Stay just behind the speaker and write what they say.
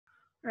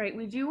All right,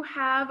 we do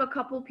have a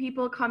couple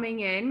people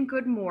coming in.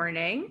 Good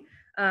morning.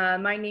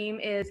 My name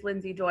is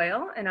Lindsay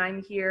Doyle, and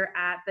I'm here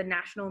at the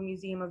National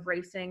Museum of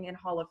Racing and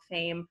Hall of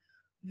Fame.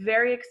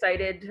 Very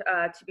excited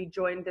to be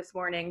joined this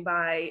morning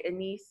by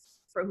Anise,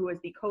 who is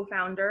the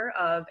co-founder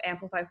of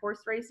Amplify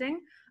Horse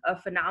Racing,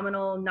 a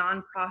phenomenal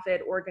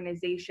nonprofit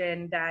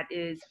organization that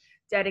is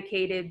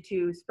dedicated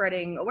to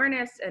spreading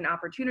awareness and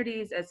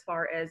opportunities as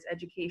far as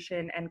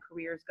education and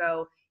careers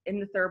go in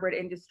the thoroughbred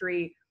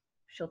industry.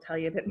 She'll tell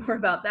you a bit more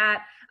about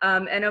that.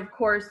 And of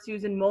course,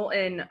 Susan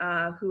Moulton,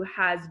 who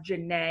has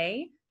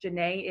Janae.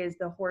 Janae is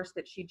the horse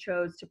that she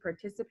chose to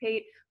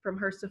participate from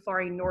her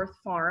Safari North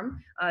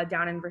farm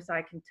down in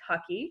Versailles,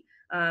 Kentucky.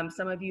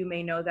 Some of you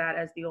may know that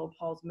as the old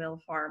Paul's Mill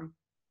farm.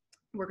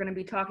 We're going to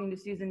be talking to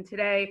Susan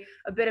today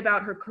a bit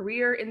about her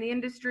career in the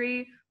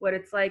industry, what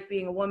it's like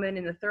being a woman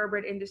in the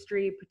thoroughbred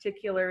industry,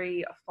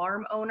 particularly a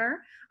farm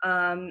owner,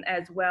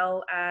 as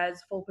well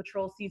as Full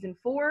Patrol Season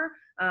 4,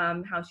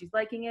 how she's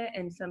liking it,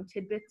 and some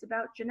tidbits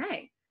about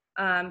Janae.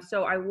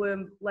 So I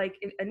would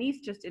like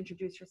Anise just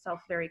introduce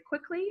herself very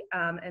quickly,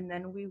 and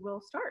then we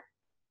will start.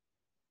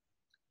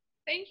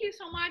 Thank you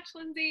so much,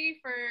 Lindsay,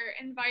 for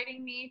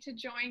inviting me to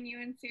join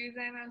you and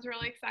Susan. I was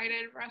really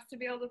excited for us to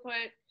be able to put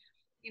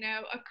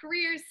a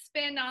career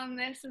spin on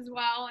this as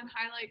well and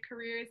highlight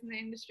careers in the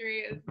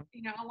industry,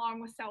 along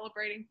with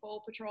celebrating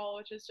Full Patrol,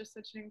 which is just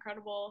such an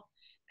incredible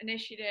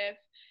initiative.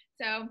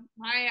 So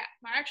my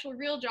actual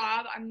real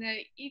job, I'm the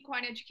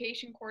equine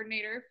education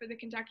coordinator for the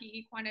Kentucky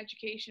Equine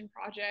Education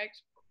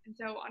Project. And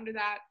so under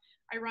that,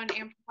 I run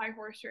Amplify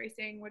Horse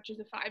Racing, which is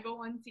a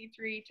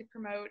 501c3 to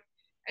promote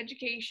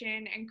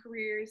education and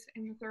careers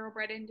in the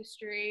thoroughbred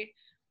industry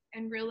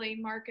and really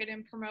market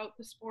and promote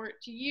the sport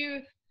to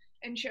youth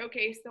and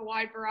showcase the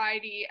wide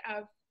variety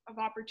of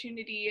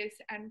opportunities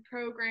and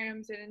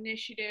programs and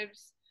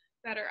initiatives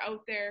that are out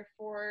there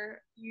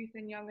for youth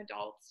and young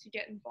adults to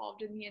get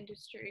involved in the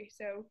industry.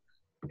 So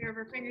we have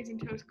our fingers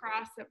and toes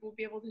crossed that we'll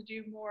be able to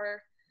do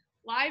more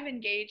live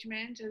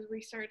engagement as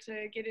we start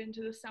to get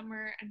into the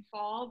summer and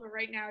fall. But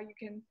right now you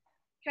can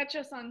catch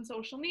us on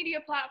social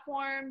media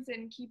platforms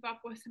and keep up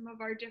with some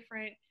of our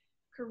different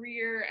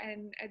career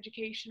and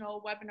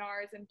educational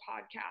webinars and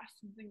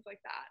podcasts and things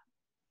like that.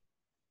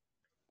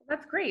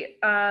 That's great.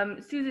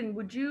 Susan,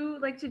 would you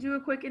like to do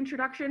a quick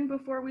introduction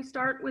before we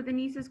start with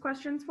Anise's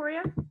questions for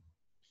you?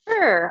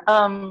 Sure.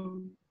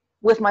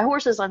 With my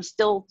horses, I'm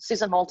still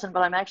Susan Moulton,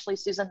 but I'm actually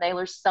Susan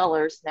Naylor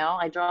Sellers now.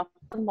 I dropped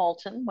the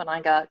Moulton when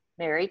I got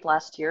married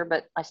last year,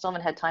 but I still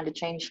haven't had time to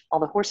change all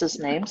the horses'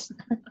 names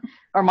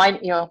or mine,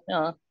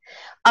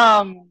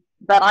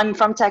 But I'm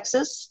from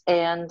Texas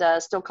and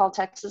still call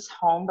Texas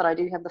home, but I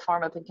do have the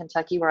farm up in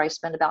Kentucky where I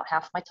spend about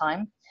half my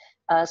time.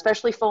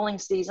 Especially foaling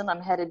season.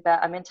 I'm headed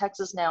back. I'm in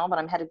Texas now, but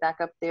I'm headed back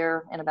up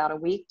there in about a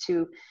week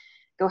to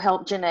go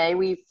help Janae.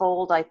 We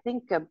foaled, I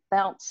think,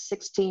 about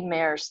 16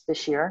 mares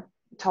this year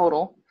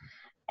total.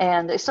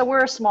 And so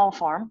we're a small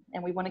farm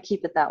and we want to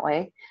keep it that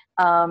way.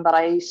 But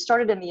I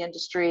started in the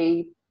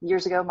industry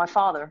years ago. My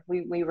father,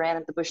 we ran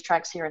at the bush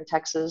tracks here in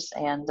Texas.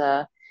 And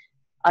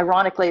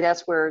ironically,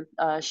 that's where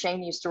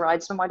Shane used to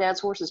ride some of my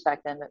dad's horses back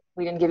then.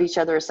 We didn't give each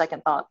other a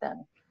second thought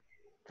then.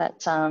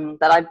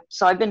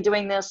 So I've been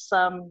doing this,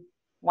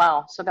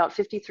 wow, so about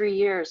 53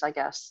 years, I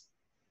guess.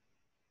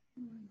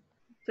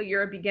 So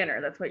you're a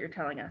beginner, that's what you're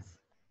telling us.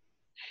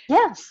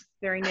 Yes.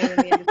 Very new in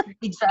the industry.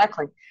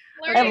 Exactly.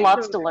 I have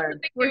lots to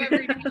learn. We're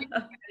going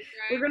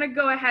to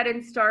go ahead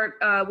and start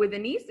with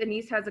Anise.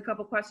 Anise has a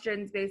couple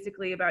questions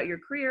basically about your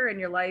career and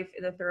your life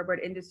in the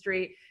thoroughbred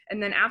industry.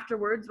 And then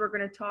afterwards, we're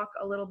going to talk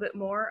a little bit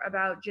more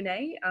about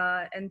Janae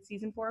and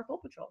season 4 of Full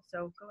Patrol.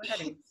 So go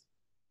ahead, Anise.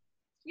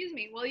 Excuse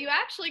me. Well, you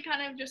actually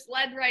kind of just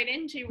led right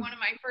into one of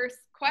my first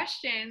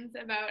questions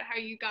about how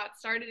you got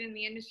started in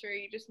the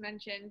industry. You just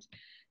mentioned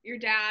your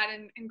dad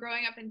and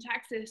growing up in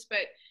Texas,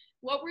 but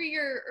what were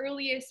your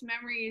earliest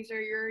memories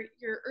or your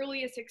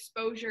earliest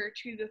exposure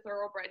to the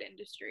thoroughbred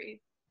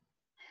industry?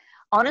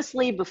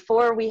 Honestly,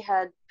 before we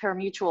had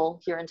parimutuel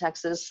here in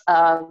Texas,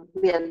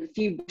 we had a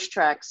few bush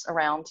tracks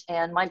around,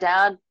 and my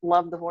dad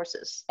loved the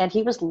horses, and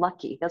he was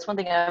lucky. That's one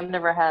thing I've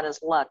never had is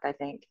luck, I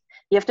think.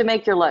 You have to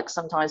make your luck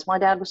sometimes. My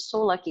dad was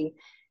so lucky,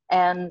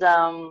 and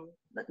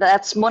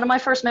that's one of my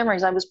first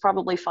memories. I was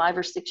probably 5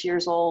 or 6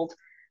 years old,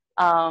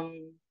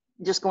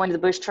 just going to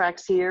the bush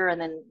tracks here, and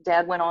then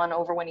Dad went on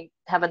over when he'd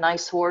have a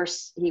nice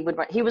horse. He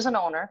was an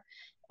owner.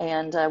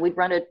 And we'd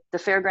run at the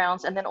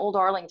fairgrounds and then Old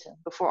Arlington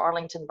before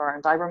Arlington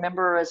burned. I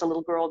remember as a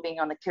little girl being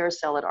on the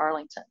carousel at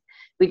Arlington.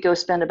 We'd go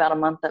spend about a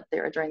month up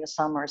there during the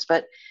summers,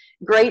 but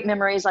great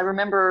memories. I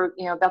remember,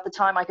 about the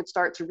time I could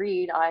start to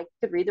read, I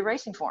could read the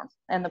racing form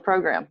and the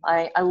program.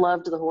 I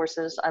loved the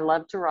horses. I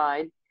loved to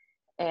ride.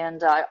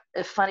 And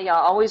it's funny, I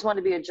always wanted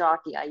to be a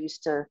jockey. I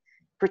used to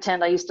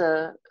pretend I used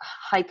to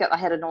hike up. I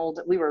had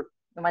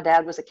my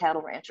dad was a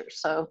cattle rancher.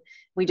 So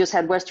we just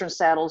had Western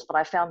saddles, but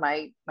I found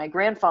my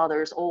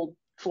grandfather's old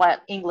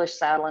flat English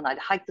saddle, and I'd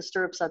hike the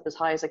stirrups up as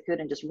high as I could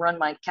and just run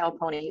my cow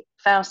pony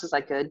fast as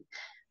I could.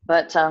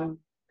 But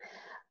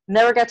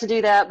never got to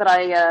do that. But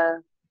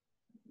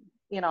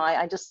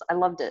I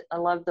loved it. I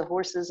loved the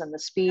horses and the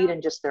speed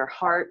and just their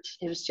heart.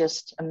 It was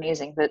just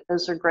amazing. But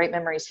those are great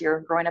memories here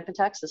growing up in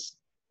Texas.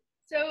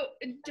 So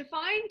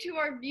define to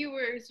our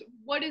viewers,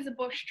 what is a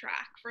bush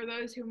track for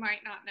those who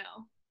might not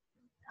know?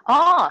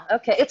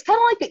 Okay. It's kind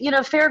of like,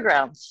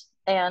 fairgrounds.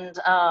 And,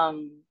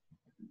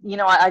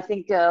 I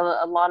think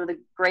a lot of the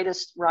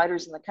greatest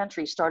riders in the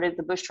country started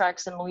the bush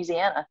tracks in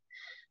Louisiana.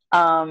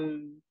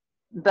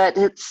 But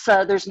it's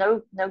there's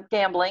no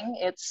gambling.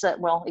 It's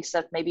well,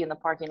 except maybe in the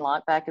parking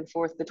lot, back and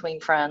forth between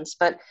friends.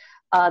 But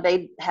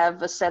they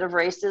have a set of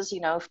races,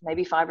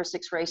 maybe 5 or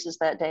 6 races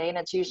that day, and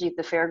it's usually at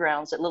the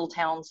fairgrounds at little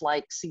towns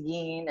like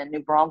Seguin and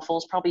New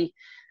Braunfels, probably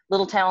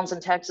little towns in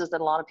Texas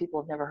that a lot of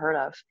people have never heard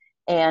of.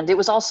 And it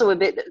was also a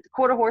bit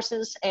quarter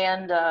horses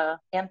and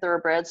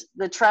thoroughbreds.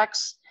 The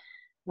tracks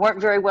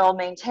weren't very well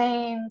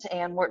maintained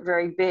and weren't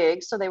very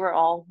big, so they were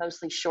all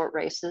mostly short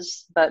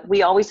races. But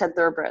we always had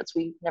thoroughbreds.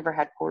 We never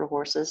had quarter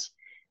horses,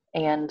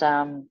 and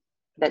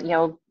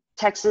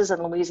Texas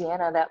and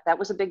Louisiana, that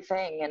was a big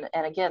thing.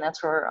 And again,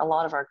 that's where a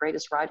lot of our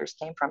greatest riders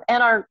came from,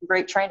 and our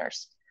great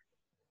trainers.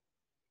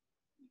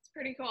 It's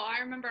pretty cool. I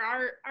remember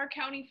our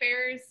county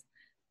fairs.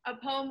 A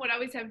poem would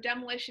always have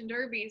demolition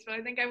derbies, but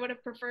I think I would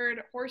have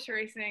preferred horse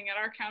racing at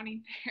our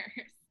county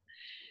fairs.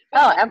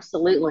 Oh,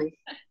 absolutely.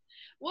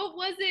 What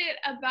was it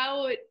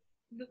about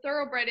the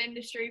thoroughbred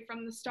industry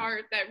from the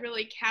start that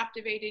really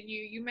captivated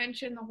you? You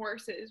mentioned the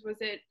horses.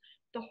 Was it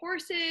the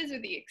horses or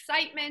the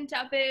excitement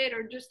of it,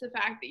 or just the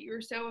fact that you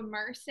were so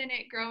immersed in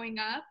it growing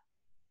up?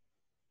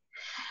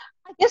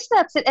 I guess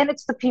that's it. And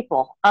it's the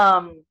people.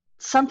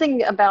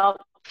 Something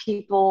about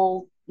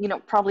people,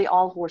 probably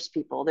all horse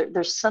people.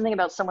 There's something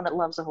about someone that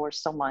loves a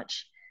horse so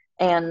much.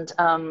 And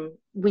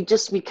we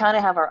kind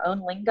of have our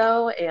own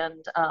lingo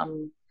and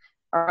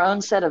our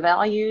own set of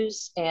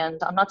values.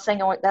 And I'm not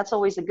saying that's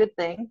always a good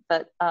thing,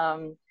 but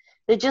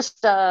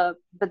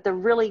but they're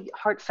really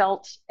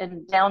heartfelt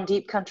and down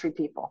deep country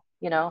people,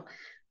 and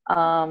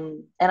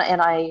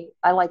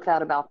I like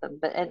that about them.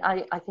 But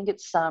I think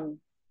it's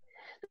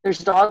there's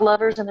dog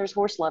lovers and there's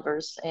horse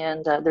lovers,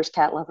 and there's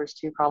cat lovers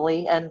too,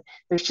 probably. And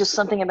there's just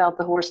something about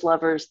the horse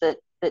lovers that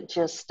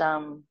just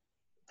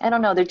I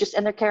don't know.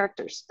 And their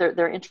characters.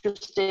 They're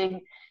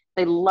interesting.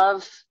 They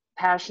love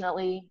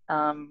passionately,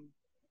 and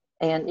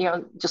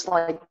just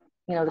like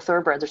the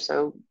thoroughbreds are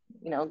so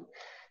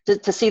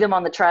to see them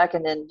on the track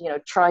and then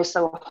try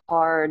so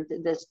hard.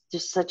 That's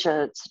just such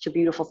a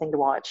beautiful thing to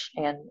watch.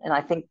 And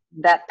I think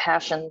that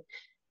passion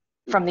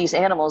from these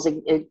animals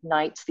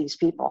ignites these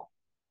people.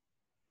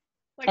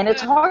 And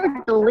it's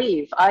hard to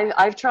leave.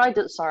 I've tried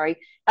to. Sorry,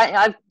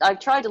 I've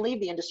tried to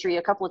leave the industry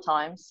a couple of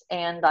times,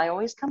 and I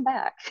always come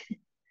back.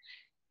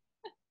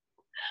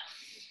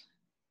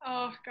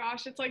 Oh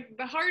gosh, it's like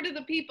the heart of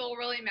the people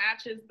really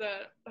matches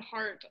the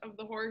heart of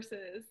the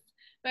horses.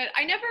 But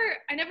I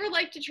never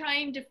like to try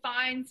and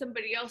define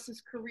somebody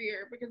else's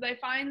career, because I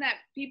find that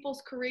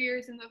people's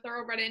careers in the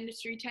thoroughbred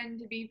industry tend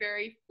to be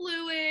very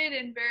fluid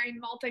and very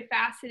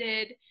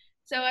multifaceted.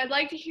 So I'd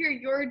like to hear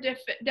your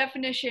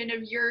definition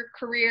of your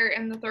career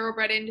in the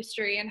thoroughbred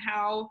industry and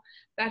how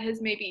that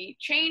has maybe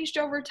changed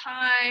over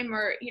time,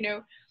 or,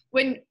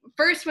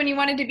 when you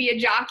wanted to be a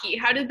jockey,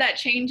 how did that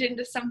change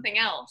into something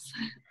else?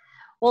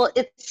 Well,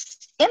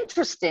 it's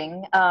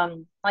interesting.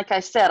 Like I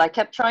said, I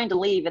kept trying to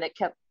leave and it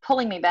kept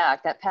pulling me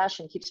back. That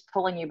passion keeps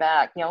pulling you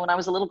back. When I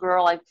was a little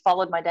girl, I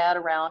followed my dad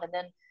around, and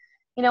then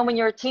when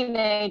you're a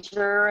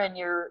teenager and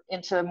you're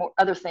into more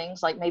other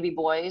things like maybe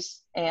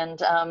boys,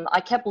 and I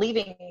kept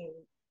leaving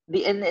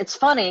and it's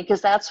funny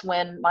because that's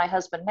when my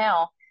husband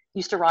now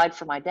used to ride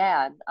for my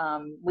dad.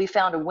 We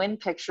found a win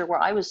picture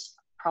where I was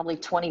probably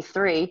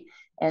 23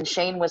 and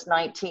Shane was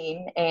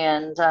 19,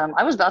 and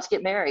I was about to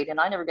get married, and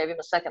I never gave him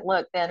a second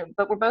look then,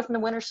 but we're both in the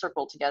winner's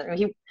circle together.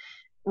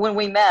 When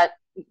we met,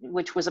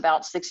 which was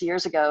about 6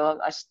 years ago,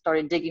 I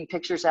started digging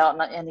pictures out,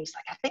 and he's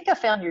like, I think I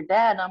found your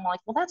dad. And I'm like,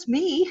 well, that's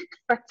me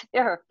right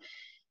there.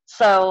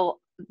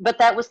 So, but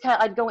that was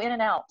I'd go in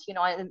and out,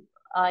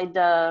 I'd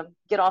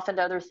get off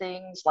into other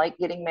things like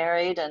getting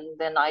married, and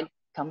then I'd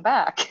come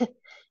back.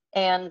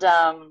 And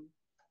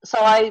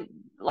so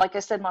like I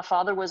said, my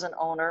father was an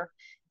owner,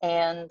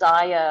 and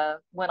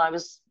when I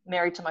was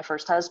married to my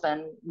first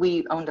husband,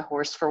 we owned a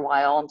horse for a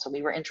while, and so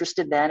we were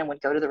interested then and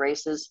would go to the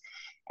races.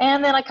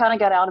 And then I kind of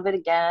got out of it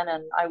again,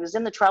 and I was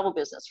in the travel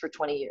business for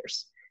 20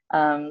 years.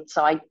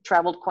 So I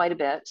traveled quite a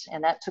bit,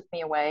 and that took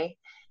me away.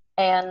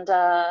 And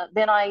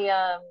then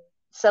I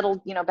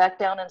settled, back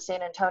down in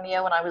San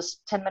Antonio, and I was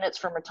 10 minutes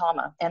from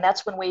Retama. And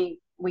that's when we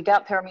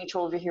got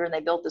pari-mutuel over here, and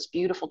they built this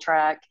beautiful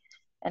track,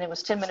 and it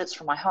was 10 minutes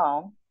from my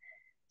home.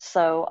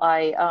 So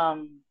I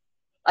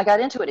got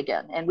into it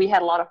again, and we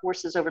had a lot of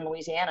horses over in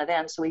Louisiana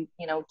then. So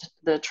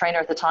the trainer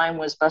at the time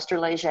was Buster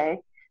Leger.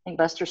 I think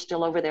Buster's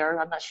still over there.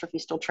 I'm not sure if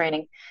he's still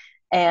training.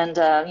 And,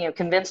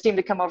 convinced him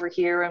to come over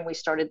here, and we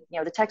started,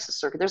 the Texas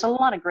circuit. There's a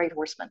lot of great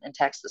horsemen in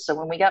Texas. So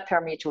when we got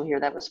pari-mutuel here,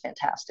 that was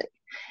fantastic.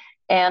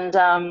 And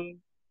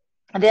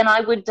then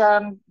I would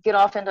get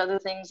off into other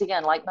things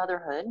again, like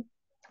motherhood.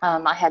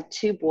 I had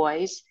 2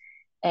 boys,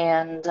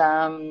 And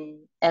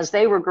as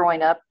they were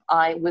growing up,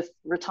 with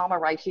Ritama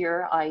right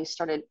here, I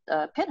started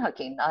pin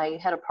hooking. I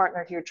had a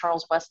partner here,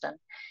 Charles Weston,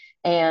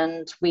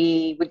 and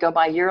we would go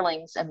by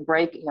yearlings and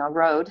break,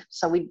 rode.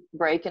 So we'd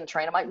break and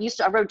train them.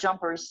 I rode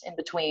jumpers in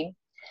between.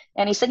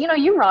 And he said,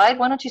 you ride,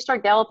 why don't you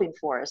start galloping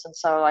for us? And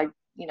so I,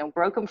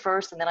 broke them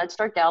first, and then I'd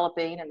start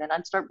galloping, and then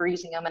I'd start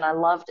breezing them, and I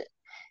loved it.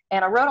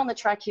 And I rode on the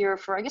track here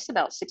for, I guess,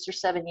 about 6 or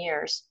 7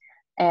 years.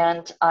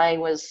 And I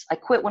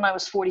quit when I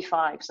was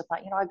 45. So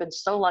I thought, I've been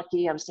so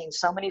lucky. I've seen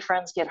so many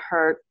friends get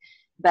hurt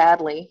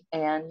badly.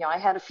 And, I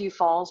had a few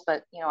falls,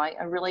 but,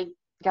 I really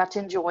got to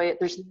enjoy it.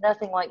 There's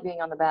nothing like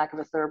being on the back of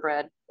a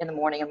thoroughbred in the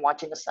morning and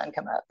watching the sun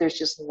come up. There's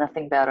just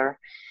nothing better.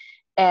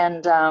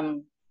 And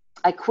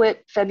I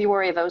quit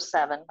February of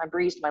 07. I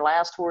breezed my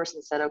last horse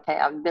and said, okay,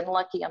 I've been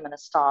lucky, I'm going to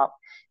stop.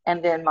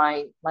 And then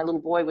my little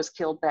boy was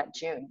killed that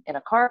June in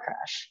a car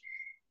crash.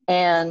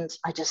 And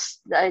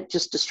it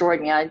just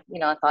destroyed me. I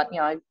thought,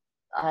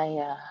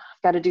 I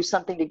got to do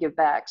something to give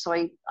back. So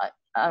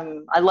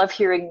I love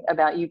hearing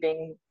about you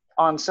being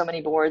on so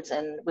many boards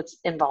and what's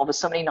involved with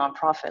so many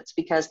nonprofits,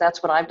 because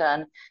that's what I've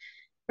done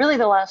really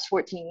the last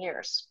 14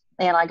 years.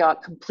 And I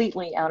got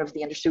completely out of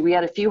the industry. We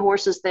had a few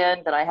horses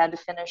then that I had to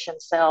finish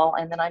and sell.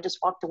 And then I just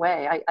walked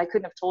away. I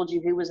couldn't have told you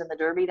who was in the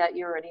Derby that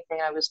year or anything.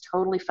 I was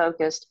totally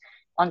focused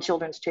on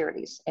children's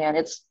charities. And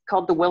it's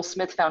called the Will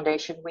Smith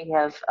Foundation. We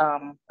have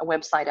a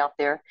website out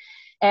there.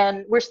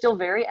 And we're still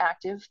very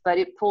active, but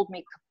it pulled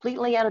me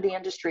completely out of the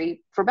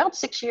industry for about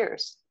 6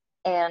 years.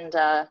 And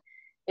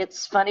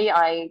it's funny,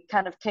 I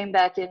kind of came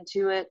back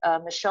into it.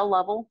 Michelle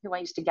Lovell, who I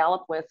used to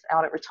gallop with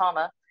out at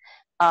Ritama,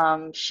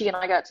 she and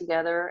I got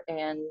together,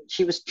 and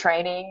she was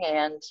training,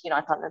 and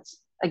I thought,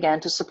 that's, again,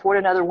 to support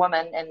another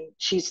woman, and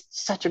she's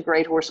such a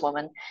great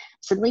horsewoman. I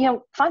said,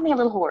 Leo, find me a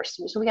little horse.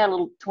 So we got a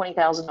little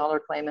 $20,000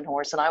 claiming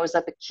horse, and I was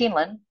up at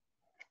Keeneland,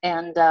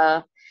 and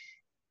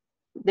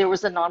there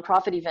was a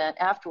nonprofit event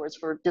afterwards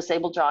for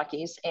disabled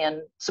jockeys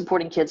and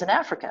supporting kids in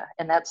Africa,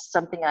 and that's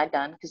something I'd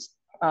done because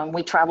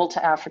we traveled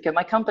to Africa.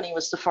 My company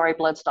was Safari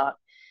Bloodstock.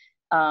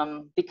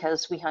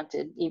 Because we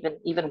hunted,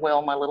 even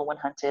Will, my little one,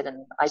 hunted,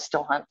 and I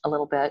still hunt a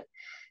little bit.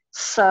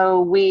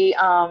 So we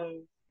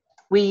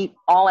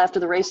all, after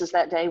the races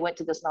that day, went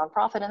to this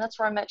nonprofit, and that's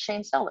where I met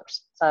Shane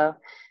Sellers. So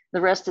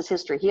the rest is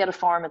history. He had a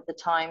farm at the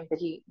time that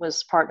he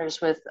was partners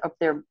with up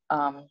there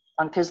on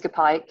Pisgah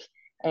Pike,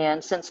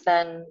 and since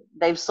then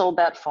they've sold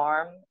that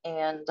farm.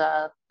 And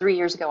 3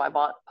 years ago I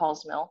bought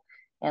Paul's Mill,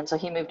 and so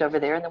he moved over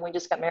there, and then we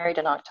just got married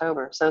in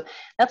October. So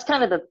that's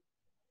kind of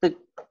the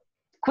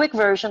quick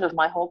version of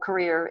my whole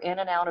career in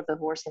and out of the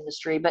horse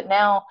industry. But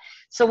now,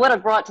 so what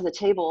I've brought to the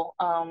table,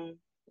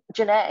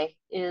 Janae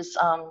is,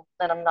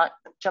 and I'm not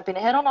jumping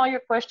ahead on all your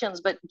questions,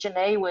 but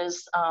Janae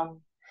was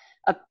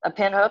a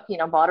pinhook,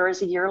 bought her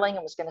as a yearling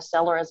and was going to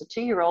sell her as a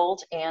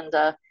 2-year-old. And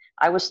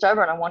I was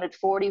stubborn. I wanted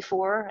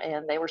 44,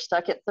 and they were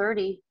stuck at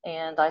 30.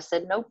 And I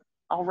said, nope,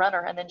 I'll run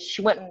her. And then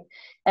she went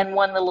and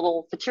won the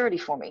little futurity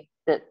for me,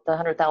 the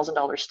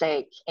 $100,000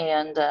 stake,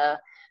 and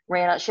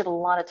ran out. She had a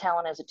lot of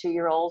talent as a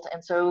 2-year-old.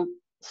 And so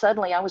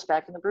suddenly I was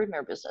back in the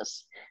broodmare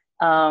business.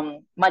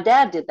 My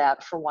dad did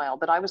that for a while,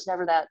 but I was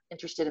never that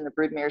interested in the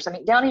broodmares. I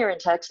mean, down here in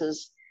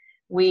Texas,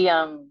 we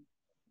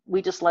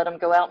just let them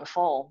go out and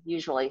foal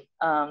usually.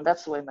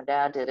 That's the way my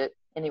dad did it.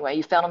 Anyway,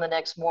 you found them the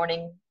next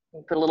morning,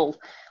 you put a little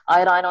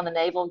iodine on the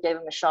navel, gave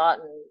them a shot,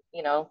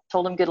 and,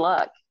 told them good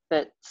luck.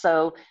 But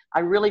so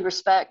I really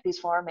respect these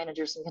farm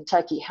managers in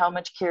Kentucky, how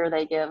much care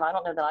they give. I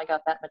don't know that I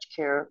got that much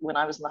care when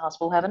I was in the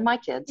hospital having my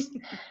kids.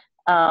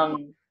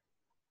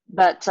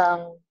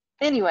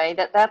 Anyway,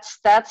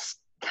 that's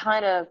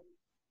kind of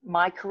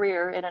my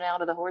career in and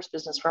out of the horse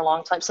business for a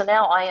long time. So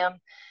now I am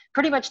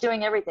pretty much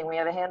doing everything. We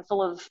have a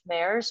handful of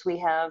mares. We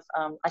have,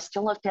 I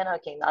still love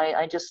pinhooking.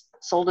 I just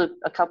sold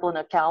a couple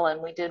in Ocala,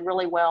 and we did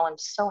really well. I'm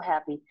so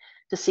happy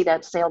to see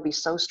that sale be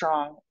so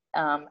strong.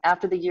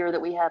 After the year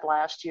that we had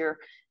last year,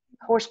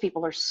 horse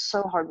people are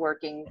so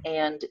hardworking,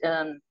 and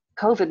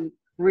COVID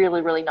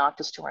really, really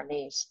knocked us to our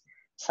knees.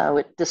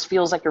 So this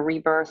feels like a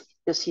rebirth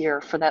this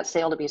year for that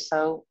sale to be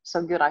so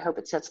good. I hope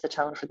it sets the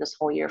tone for this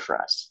whole year for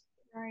us.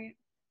 Right.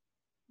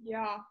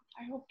 Yeah,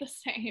 I hope the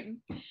same.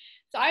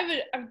 So I have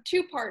a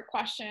 2-part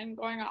question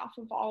going off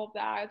of all of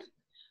that.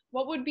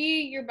 What would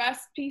be your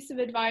best piece of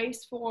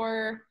advice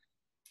for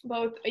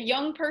both a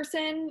young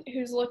person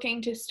who's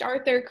looking to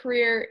start their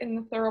career in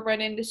the thoroughbred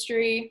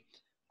industry,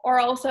 or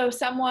also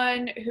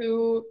someone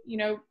who,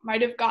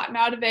 might have gotten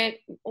out of it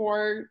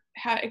or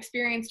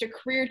experienced a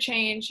career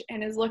change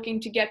and is looking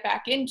to get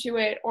back into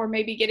it, or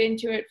maybe get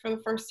into it for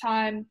the first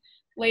time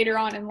later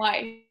on in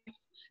life?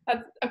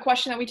 That's a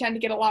question that we tend to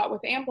get a lot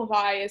with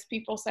Amplify, is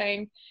people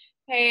saying,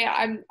 hey,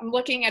 I'm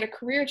looking at a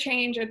career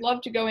change. I'd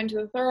love to go into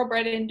the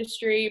thoroughbred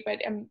industry, but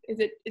is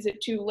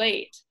it too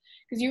late?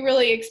 Because you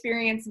really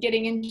experienced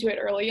getting into it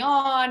early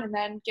on and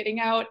then getting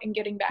out and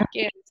getting back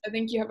in. So I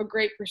think you have a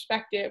great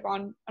perspective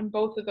on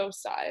both of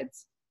those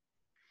sides.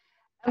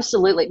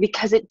 Absolutely,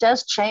 because it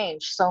does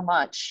change so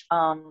much.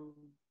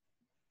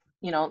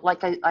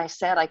 like I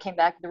said, I came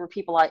back, there were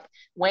people like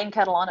Wayne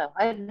Catalano.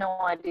 I had no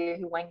idea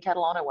who Wayne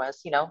Catalano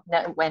was,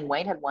 when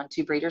Wayne had won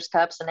 2 Breeders'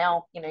 Cups, and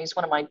now, he's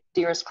one of my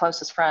dearest,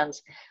 closest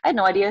friends. I had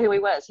no idea who he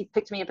was. He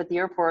picked me up at the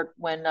airport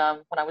when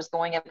I was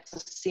going up to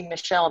see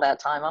Michelle that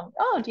time.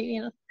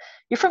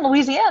 You're from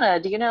Louisiana.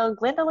 Do you know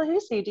Glenda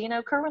LaHousie? Do you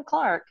know Kerwin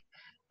Clark?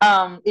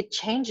 It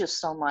changes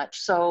so much.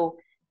 So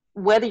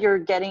whether you're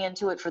getting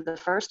into it for the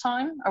first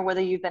time or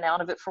whether you've been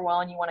out of it for a while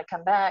and you want to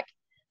come back,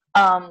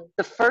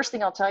 the first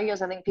thing I'll tell you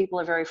is I think people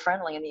are very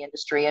friendly in the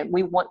industry, and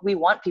we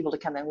want people to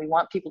come in. We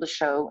want people to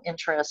show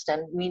interest,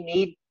 and we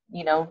need,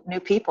 new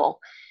people.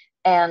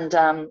 And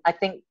I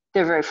think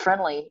they're very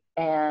friendly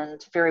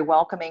and very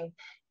welcoming.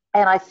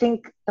 And I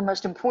think the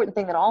most important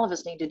thing that all of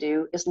us need to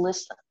do is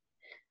listen.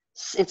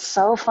 It's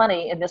so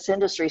funny in this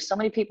industry, so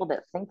many people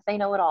that think they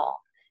know it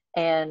all.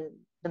 And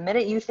the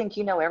minute you think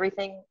you know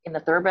everything in the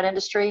thoroughbred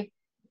industry,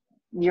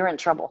 you're in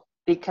trouble,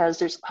 because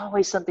there's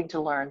always something to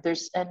learn.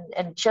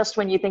 And just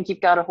when you think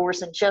you've got a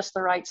horse in just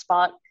the right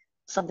spot,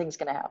 something's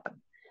going to happen.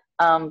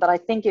 But I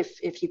think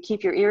if you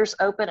keep your ears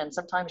open and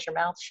sometimes your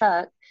mouth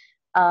shut,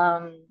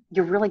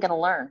 you're really going to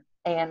learn.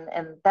 And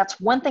that's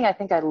one thing I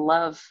think I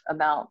love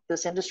about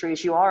this industry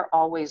is you are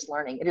always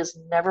learning. It is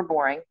never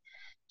boring.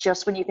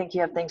 Just when you think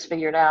you have things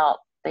figured out,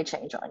 they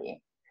change on you.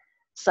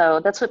 So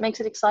that's what makes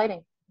it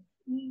exciting.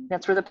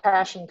 That's where the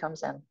passion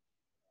comes in.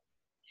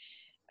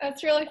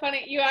 That's really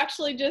funny. You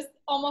actually just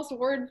almost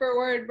word for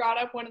word brought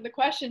up one of the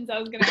questions I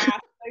was going to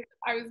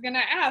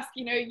ask.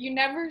 You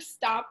never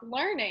stop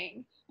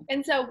learning.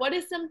 And so what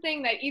is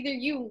something that either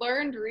you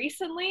learned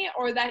recently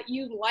or that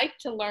you'd like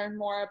to learn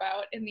more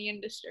about in the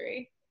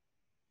industry?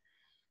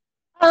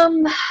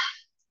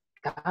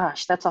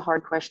 Gosh, that's a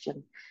hard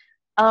question.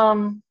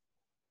 Wow.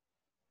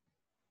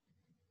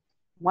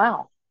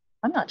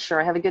 I'm not sure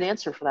I have a good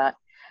answer for that.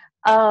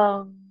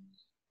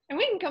 And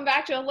we can come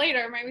back to it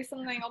later. Maybe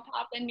something will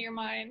pop into your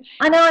mind.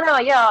 I know.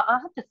 Yeah, I'll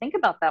have to think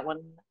about that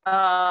one.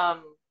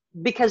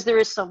 Because there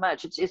is so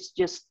much. It's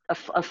just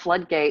a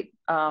floodgate.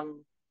 I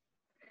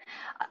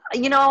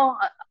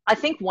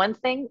think one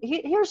thing,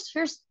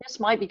 this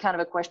might be kind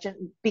of a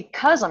question,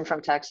 because I'm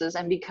from Texas,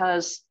 and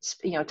because,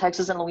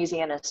 Texas and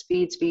Louisiana,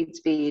 speed,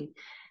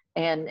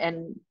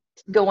 and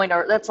going,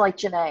 or that's like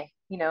Janae,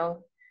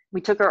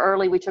 we took her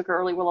early.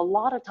 Well, a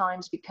lot of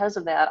times because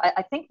of that,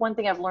 I think one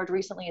thing I've learned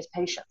recently is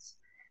patience.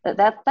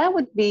 That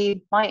would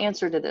be my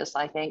answer to this.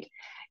 I think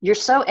you're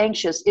so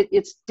anxious.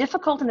 It's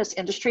difficult in this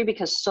industry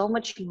because so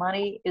much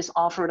money is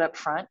offered up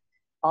front.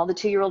 All the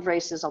 2-year-old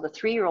races, all the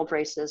 3-year-old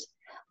races.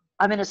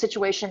 I'm in a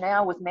situation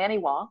now with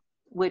Maniwa,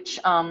 which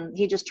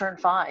he just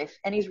turned 5,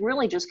 and he's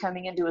really just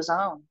coming into his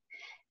own.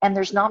 And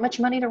there's not much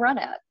money to run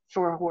at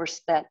for a horse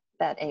that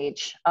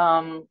age.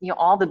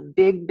 All the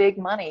big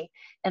money.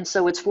 And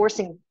so it's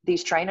forcing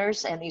these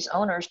trainers and these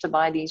owners to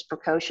buy these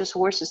precocious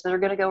horses that are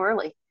going to go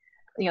early.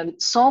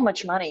 So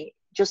much money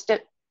just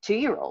at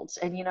 2-year-olds.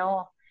 And,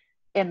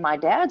 in my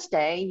dad's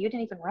day, you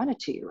didn't even run a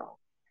 2-year-old.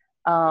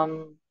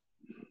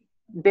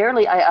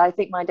 Barely, I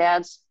think my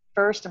dad's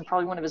first and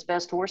probably one of his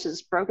best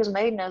horses broke his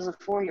maiden as a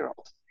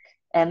 4-year-old.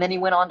 And then he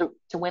went on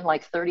to win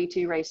like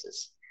 32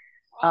 races.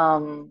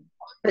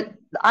 But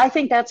I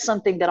think that's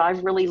something that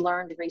I've really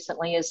learned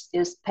recently is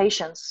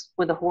patience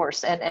with a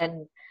horse,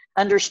 and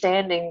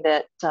understanding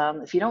that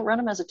if you don't run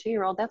them as a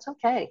 2-year-old, that's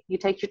okay. You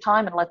take your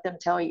time and let them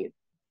tell you.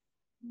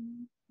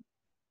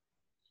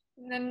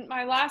 And then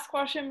my last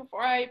question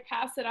before I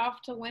pass it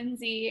off to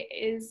Lindsay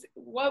is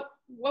what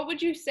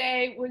would you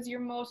say was your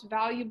most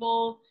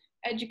valuable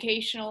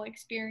educational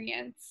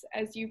experience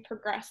as you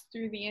progressed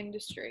through the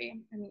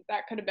industry? And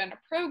that could have been a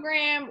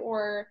program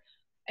or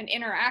an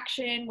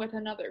interaction with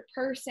another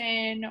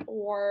person,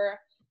 or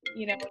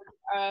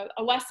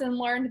a lesson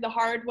learned the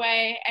hard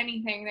way,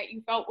 anything that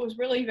you felt was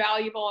really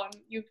valuable and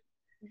you've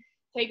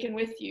taken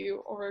with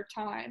you over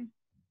time.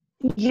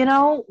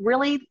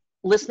 Really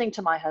listening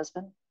to my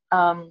husband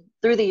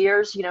through the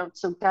years.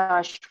 So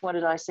gosh, what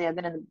did I say? I've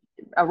been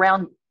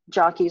around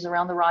jockeys,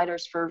 around the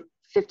riders for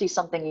 50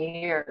 something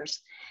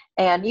years,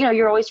 and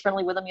you're always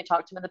friendly with them. You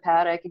talk to them in the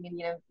paddock, and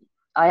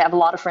I have a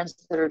lot of friends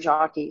that are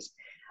jockeys.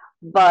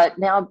 But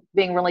now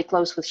being really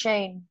close with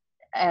Shane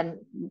and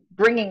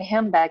bringing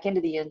him back into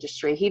the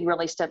industry, he'd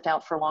really stepped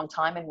out for a long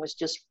time and was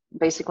just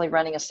basically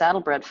running a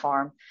saddlebred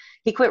farm.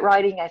 He quit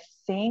riding, I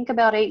think,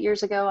 about 8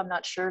 years ago. I'm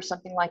not sure,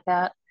 something like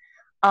that.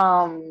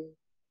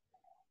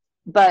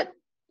 But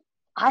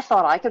I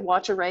thought I could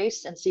watch a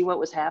race and see what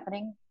was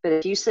happening. But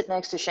if you sit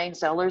next to Shane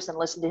Sellers and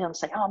listen to him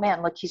say, oh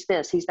man, look, he's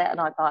this, he's that. And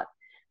I thought,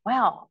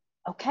 wow,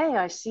 okay,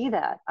 I see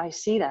that.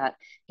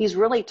 He's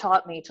really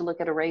taught me to look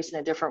at a race in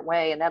a different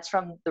way. And that's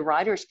from the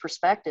rider's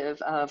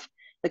perspective of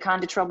the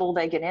kind of trouble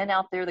they get in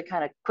out there, the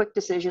kind of quick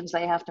decisions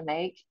they have to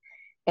make.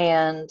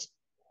 And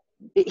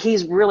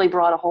he's really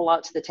brought a whole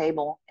lot to the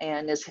table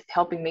and is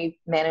helping me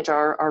manage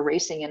our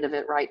racing end of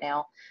it right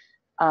now.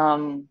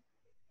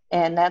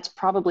 And that's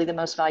probably the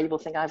most valuable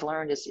thing I've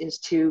learned is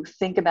to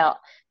think about,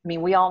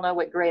 we all know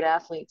what great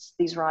athletes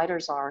these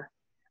riders are,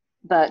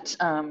 but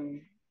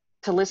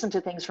to listen to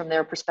things from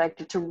their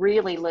perspective, to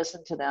really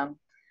listen to them,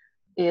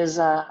 is,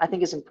 I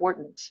think, is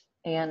important,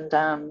 and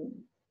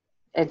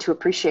to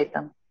appreciate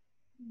them.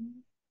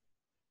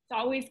 It's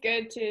always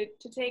good to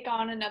take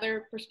on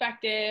another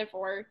perspective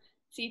or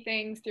see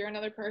things through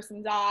another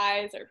person's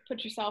eyes or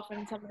put yourself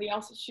in somebody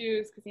else's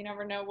shoes, because you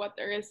never know what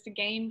there is to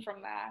gain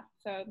from that.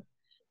 So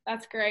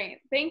that's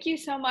great. Thank you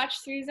so much,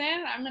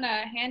 Susan. I'm going to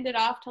hand it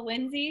off to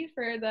Lindsay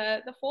for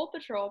the Foal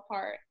Patrol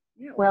part.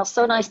 Well,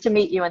 so nice to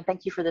meet you, and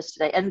thank you for this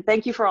today. And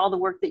thank you for all the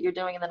work that you're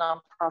doing in the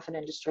nonprofit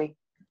industry.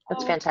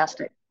 That's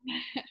fantastic.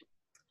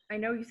 I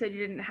know you said you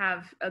didn't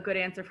have a good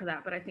answer for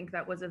that, but I think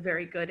that was a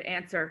very good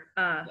answer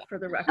for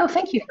the record. Oh,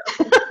 thank you.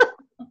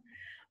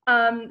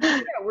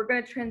 Yeah, we're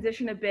going to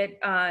transition a bit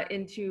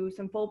into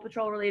some Foal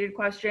Patrol related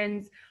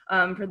questions.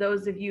 For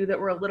those of you that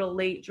were a little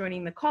late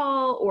joining the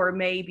call, or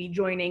may be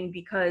joining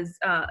because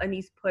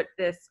Anise put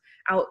this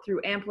out through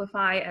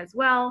Amplify as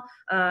well.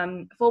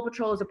 Foal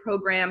Patrol is a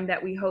program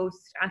that we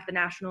host at the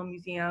National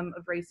Museum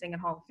of Racing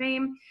and Hall of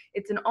Fame.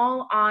 It's an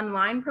all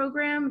online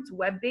program. It's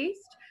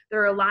web-based.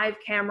 There are live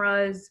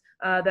cameras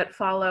that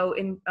follow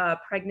in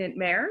pregnant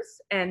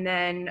mares, and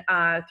then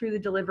through the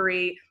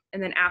delivery,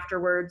 and then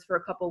afterwards for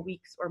a couple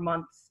weeks or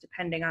months,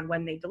 depending on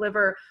when they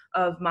deliver,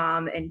 of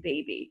mom and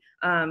baby.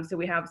 So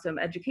we have some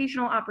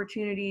educational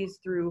opportunities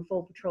through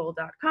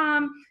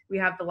foalpatrol.com. We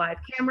have the live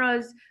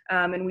cameras,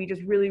 and we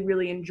just really,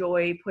 really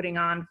enjoy putting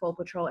on Foal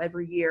Patrol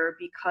every year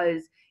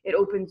because it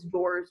opens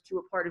doors to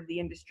a part of the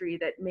industry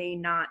that may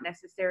not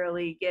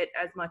necessarily get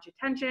as much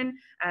attention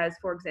as,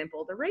 for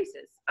example, the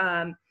races.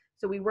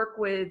 So we work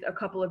with a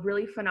couple of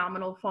really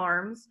phenomenal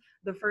farms,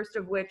 the first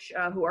of which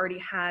who already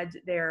had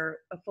their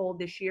foal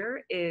this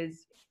year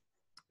is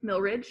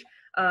Millridge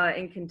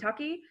in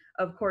Kentucky.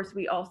 Of course,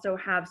 we also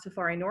have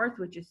Safari North,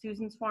 which is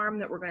Susan's farm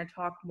that we're going to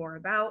talk more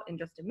about in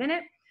just a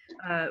minute.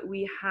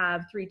 We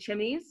have Three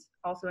Chimneys,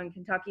 also in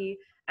Kentucky,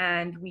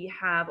 and we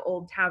have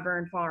Old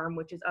Tavern Farm,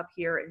 which is up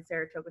here in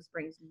Saratoga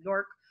Springs, New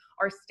York.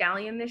 Our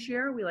stallion this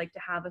year, we like to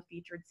have a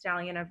featured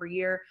stallion every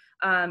year,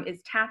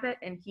 is Tappet,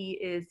 and he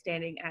is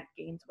standing at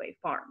Gainesway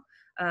Farm.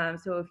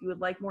 So if you would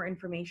like more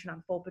information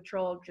on Foal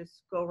Patrol,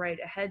 just go right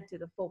ahead to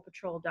the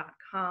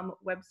foalpatrol.com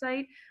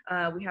website.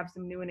 We have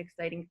some new and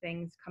exciting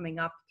things coming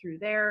up through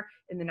there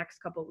in the next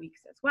couple of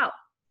weeks as well.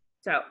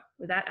 So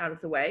with that out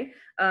of the way,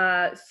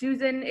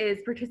 Susan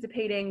is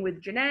participating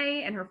with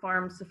Janae and her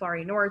farm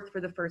Safari North for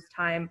the first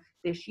time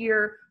this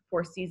year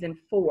for season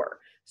 4.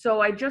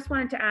 So I just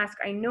wanted to ask,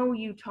 I know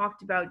you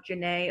talked about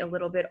Janae a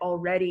little bit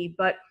already,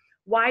 but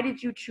why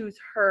did you choose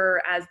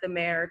her as the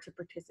mare to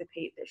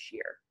participate this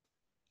year?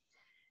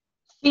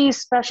 She's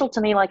special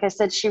to me. Like I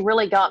said, she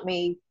really got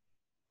me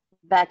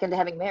back into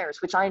having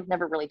mares, which I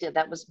never really did.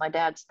 That was my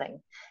dad's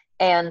thing.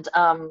 And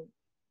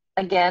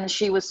again,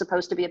 she was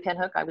supposed to be a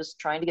pinhook. I was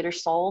trying to get her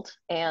sold.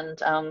 And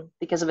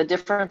because of a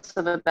difference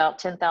of about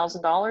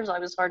 $10,000, I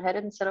was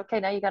hard-headed and said, okay,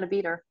 now you got to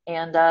beat her.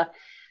 And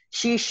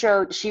she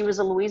showed, she was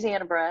a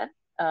Louisiana bred,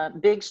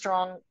 big,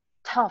 strong,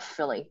 tough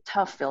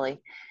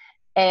filly.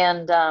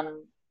 And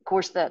of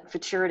course, that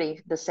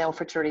futurity, the sale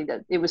futurity,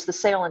 that it was the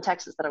sale in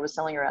Texas that I was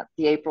selling her at,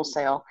 the April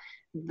sale.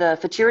 The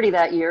futurity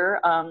that year,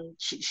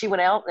 she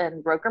went out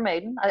and broke her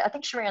maiden. I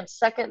think she ran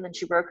second, and then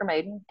she broke her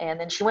maiden, and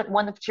then she went and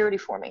won the futurity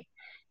for me.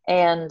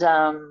 And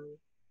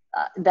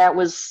that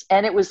was,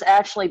 and it was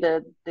actually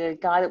the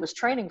guy that was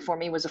training for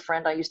me was a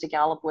friend I used to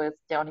gallop with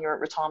down here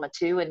at Retama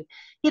too, and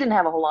he didn't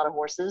have a whole lot of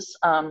horses.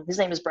 His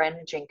name is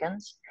Brandon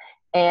Jenkins,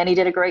 and he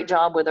did a great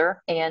job with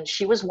her. And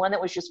she was one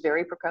that was just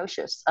very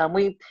precocious. I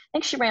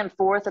think she ran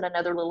fourth in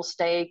another little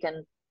stake,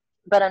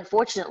 but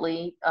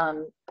unfortunately,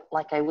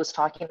 like I was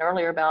talking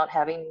earlier about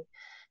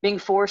being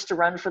forced to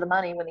run for the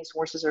money when these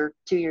horses are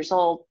 2 years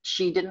old,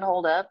 she didn't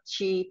hold up.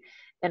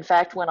 In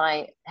fact, when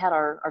I had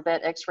our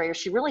vet x-ray her,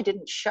 she really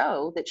didn't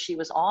show that she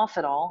was off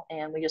at all.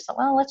 And we just thought,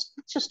 well, let's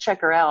just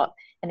check her out.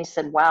 And he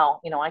said,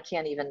 wow, I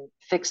can't even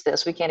fix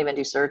this. We can't even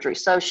do surgery.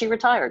 So she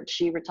retired.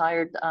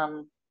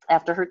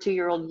 After her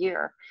 2-year-old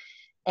year.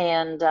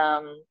 And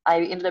I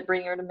ended up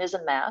bringing her to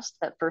Mizzen Mast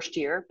that first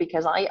year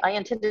because I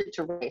intended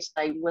to race.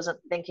 I wasn't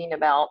thinking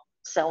about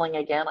selling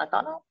again. I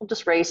thought, oh, we'll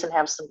just race and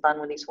have some fun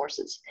with these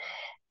horses.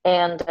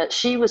 And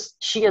she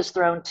has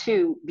thrown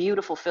 2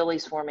 beautiful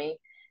fillies for me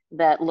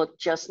that look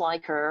just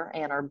like her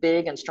and are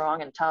big and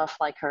strong and tough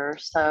like her.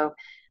 So,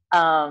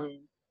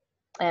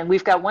 and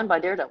we've got one by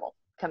Daredevil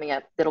coming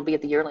up that'll be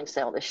at the yearling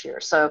sale this year.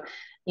 So,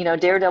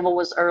 Daredevil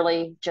was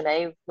early,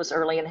 Janae was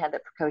early and had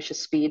that precocious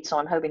speed. So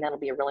I'm hoping that'll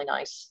be a really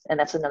nice, and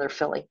that's another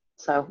filly.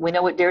 So we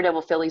know what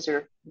Daredevil fillies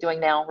are doing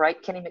now,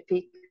 right, Kenny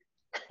McPeak?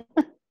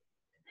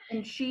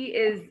 And she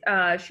is,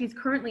 she's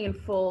currently in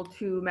foal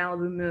to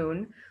Malibu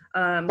Moon.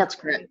 That's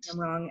correct. If I'm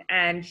wrong.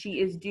 And she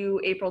is due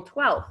April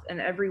 12th.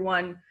 And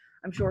everyone,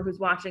 I'm sure, who's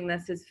watching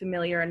this is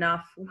familiar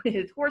enough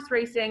with horse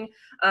racing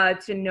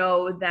to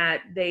know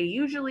that they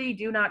usually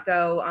do not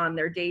go on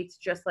their dates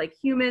just like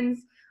humans.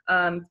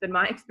 It's been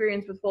my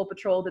experience with Foal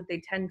Patrol that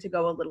they tend to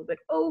go a little bit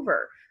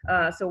over.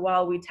 So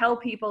while we tell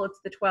people it's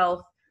the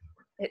 12th,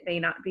 it may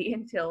not be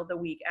until the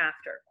week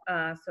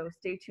after. So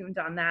stay tuned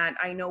on that.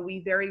 I know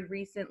we very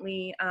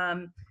recently,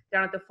 down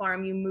at the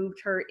farm, you moved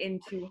her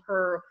into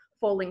her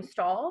foaling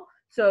stall.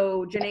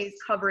 So Janae's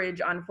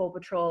coverage on Foal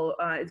Patrol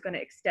is going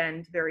to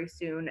extend very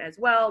soon as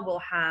well. We'll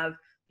have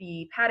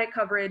the paddock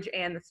coverage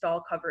and the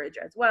stall coverage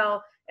as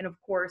well. And of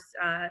course,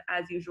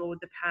 as usual with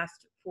the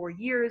past 4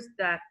 years,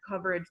 that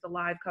coverage, the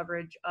live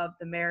coverage of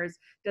the mares,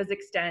 does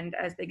extend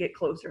as they get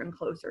closer and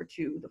closer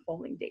to the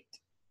foaling date.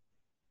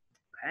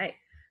 Okay,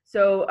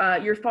 so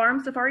your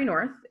farm, Safari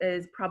North,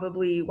 is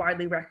probably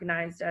widely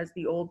recognized as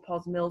the old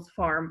Paul's Mills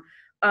farm.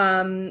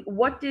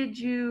 What did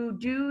you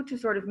do to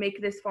sort of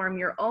make this farm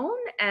your own,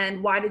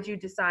 and why did you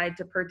decide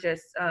to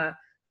purchase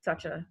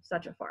such a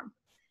farm?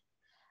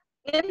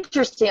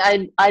 Interesting.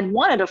 I'd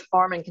wanted a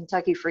farm in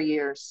Kentucky for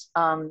years,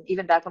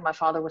 even back when my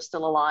father was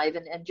still alive,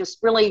 and just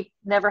really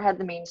never had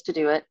the means to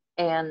do it.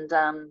 And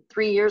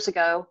 3 years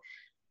ago,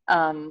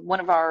 one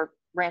of our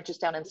ranches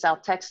down in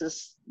South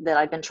Texas that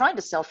I'd been trying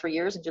to sell for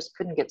years and just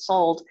couldn't get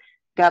sold,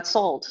 got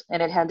sold,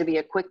 and it had to be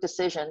a quick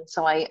decision.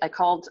 So I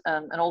called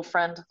an old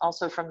friend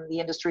also from the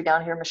industry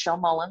down here, Michelle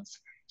Mullins.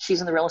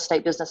 She's in the real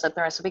estate business up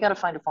there. I said, we got to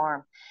find a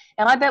farm.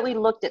 And I bet we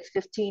looked at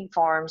 15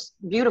 farms,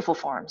 beautiful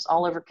farms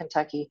all over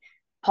Kentucky.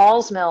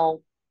 Paul's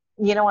Mill,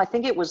 you know, I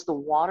think it was the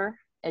water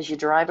as you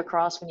drive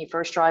across when you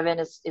first drive in.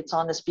 It's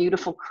on this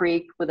beautiful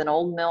creek with an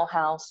old mill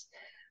house.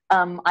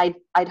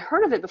 I'd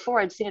heard of it before.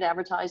 I'd seen it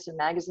advertised in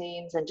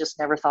magazines and just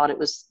never thought it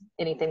was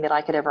anything that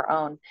I could ever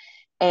own.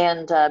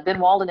 And Ben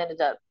Walden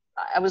ended up,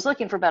 I was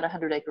looking for about a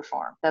 100-acre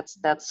farm.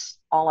 That's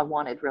all I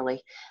wanted,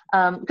 really,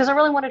 because I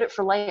really wanted it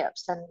for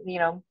layups. And, you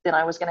know, then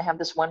I was going to have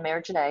this one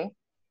mare Janae.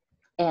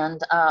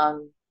 And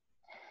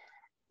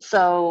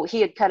so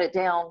he had cut it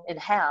down in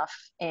half.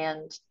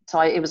 And so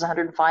it was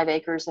 105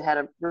 acres. It had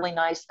a really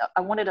nice, I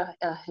wanted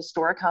a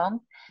historic home.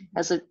 It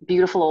has a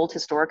beautiful old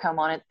historic home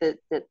on it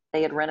that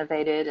they had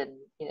renovated. And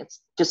you know,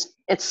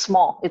 it's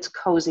small, it's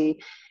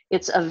cozy.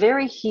 It's a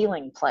very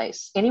healing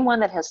place. Anyone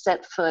that has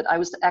set foot, I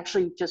was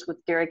actually just with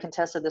Gary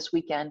Contessa this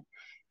weekend.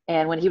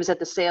 And when he was at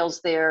the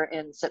sales there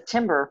in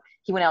September,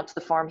 he went out to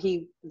the farm.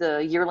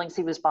 The yearlings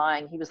he was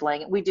buying, he was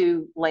laying. We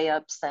do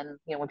layups, and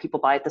you know, when people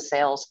buy at the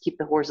sales, keep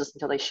the horses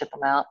until they ship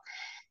them out.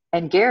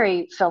 And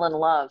Gary fell in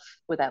love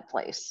with that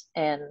place.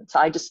 And so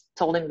I just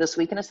told him this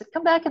week, and I said,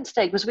 come back and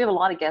stay, because we have a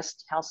lot of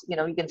guest house. You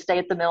know, you can stay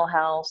at the mill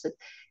house.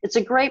 It's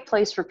a great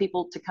place for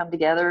people to come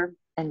together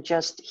and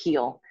just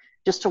heal,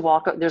 just to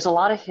walk. There's a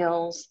lot of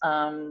hills.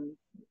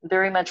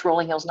 Very much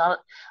rolling hills.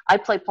 I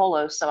play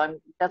polo, so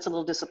that's a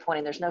little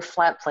disappointing. There's no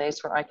flat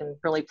place where I can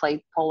really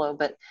play polo,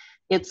 but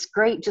it's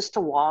great just to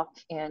walk,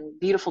 and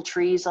beautiful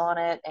trees on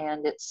it.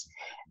 And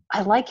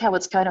I like how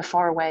it's kind of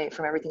far away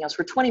from everything else.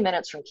 We're 20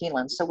 minutes from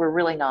Keeneland, so we're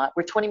really not.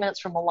 We're 20 minutes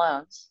from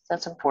Malone's.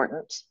 That's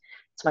important.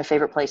 It's my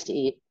favorite place to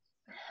eat.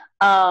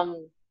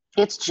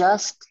 It's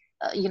just,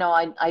 you know,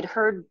 I'd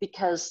heard,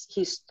 because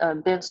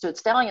Ben stood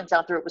stallions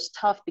out there, it was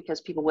tough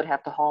because people would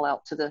have to haul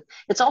out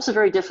it's also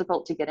very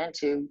difficult to get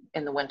into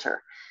in the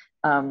winter.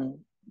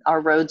 Our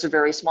roads are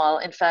very small.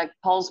 In fact,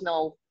 Paul's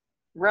Mill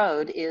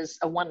Road is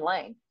a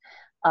 1-lane.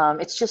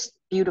 It's just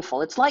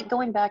beautiful. It's like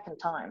going back in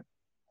time,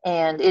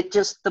 and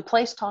the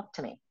place talked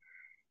to me,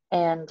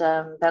 and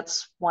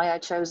that's why I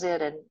chose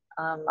it. And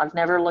I've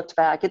never looked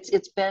back.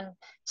 It's been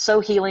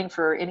so healing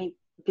for any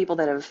people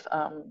that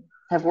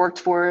have worked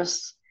for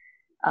us.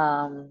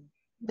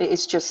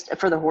 It's just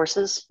for the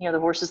horses, you know, the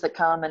horses that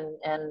come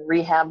and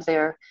rehab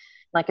there.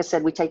 Like I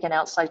said, we take in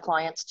outside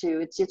clients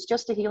too. It's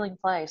just a healing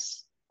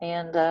place,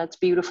 and it's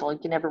beautiful. You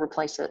can never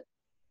replace it.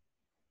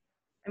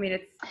 I mean,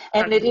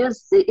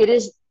 it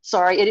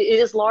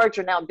is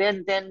larger now.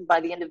 Ben by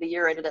the end of the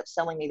year ended up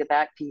selling me the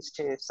back piece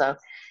too. So of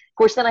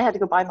course, then I had to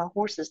go buy my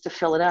horses to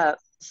fill it up.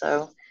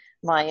 So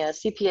my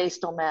CPA is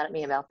still mad at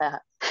me about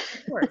that.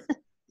 Of course.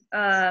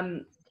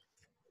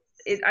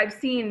 I've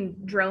seen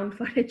drone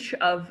footage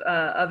of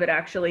it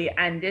actually,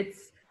 and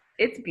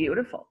it's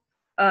beautiful.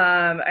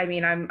 I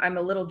mean, I'm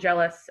a little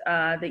jealous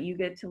that you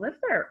get to live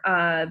there,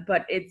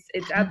 but it's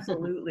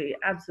absolutely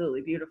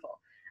beautiful.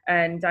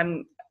 And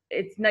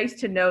it's nice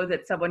to know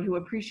that someone who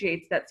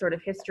appreciates that sort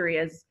of history,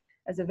 as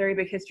a very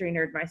big history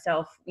nerd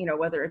myself, you know,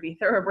 whether it be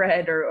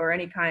thoroughbred or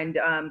any kind,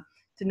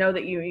 to know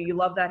that you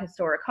love that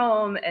historic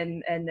home,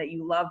 and that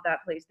you love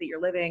that place that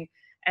you're living.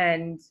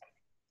 And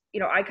you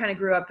know, I kind of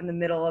grew up in the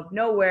middle of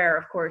nowhere,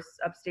 of course,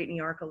 upstate New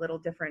York, a little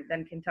different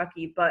than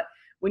Kentucky. But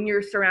when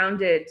you're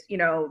surrounded, you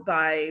know,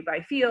 by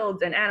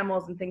fields and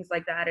animals and things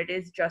like that, it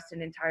is just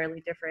an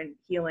entirely different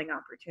healing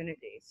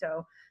opportunity.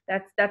 So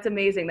that's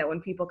amazing that when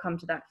people come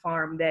to that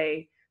farm,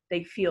 they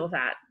feel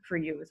that for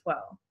you as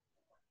well.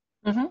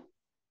 Mm-hmm.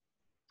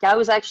 Yeah, I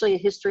was actually a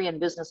history and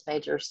business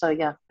major. So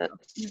yeah,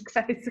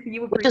 okay, so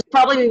which is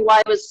probably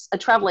why I was a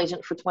travel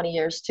agent for 20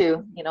 years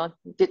too, you know,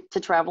 get to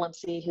travel and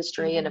see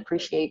history and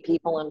appreciate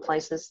people and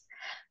places.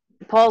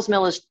 Paul's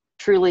Mill is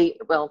truly,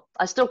 well,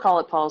 I still call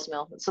it Paul's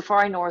Mill.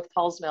 Safari North,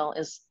 Paul's Mill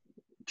is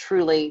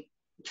truly,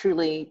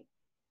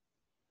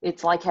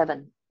 it's like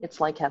heaven. It's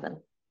like heaven.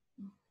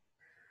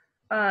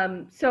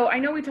 So I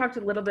know we talked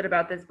a little bit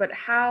about this, but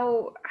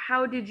how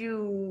did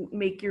you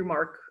make your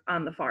mark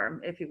on the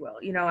farm, if you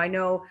will? You know, I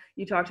know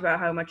you talked about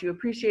how much you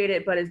appreciate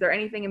it, but is there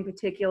anything in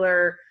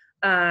particular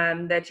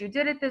that you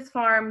did at this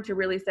farm to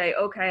really say,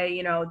 okay,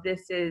 you know,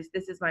 this is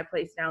my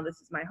place now.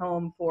 This is my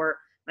home for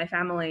my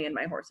family and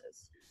my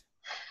horses?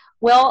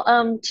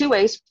 Well, two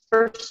ways.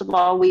 First of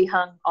all, we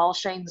hung all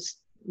Shane's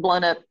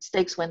blown up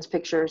stakes wind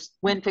pictures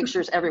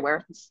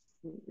everywhere.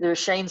 There's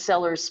Shane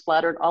cellars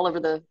splattered all over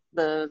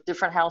the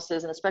different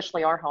houses, and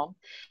especially our home.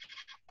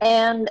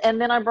 And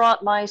then I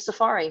brought my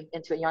safari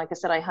into it. You know, like I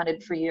said, I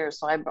hunted for years,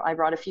 so I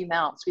brought a few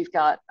mounts. We've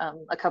got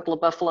a couple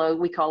of buffalo.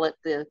 We call it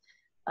the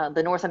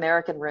North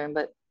American room,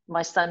 but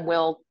my son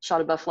Will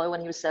shot a buffalo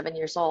when he was 7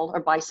 years old, or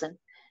bison,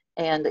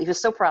 and he was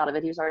so proud of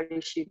it. He was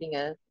already shooting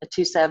a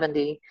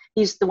 270.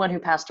 He's the one who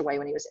passed away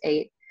when he was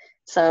 8.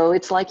 So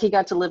it's like he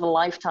got to live a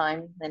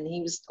lifetime, and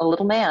he was a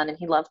little man and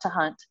he loved to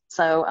hunt.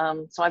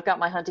 So so I've got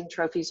my hunting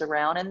trophies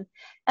around, and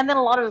then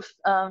a lot of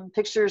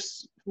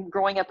pictures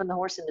growing up in the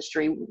horse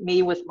industry,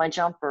 me with my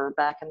jumper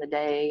back in the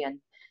day.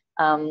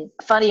 And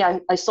funny,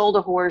 I sold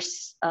a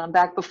horse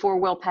back before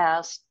Will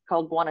passed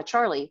called Buona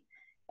Charlie.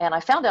 And I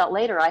found out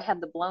later I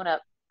had the blown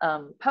up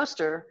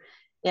poster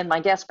in my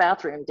guest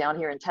bathroom down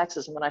here in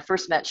Texas. And when I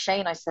first met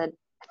Shane, I said,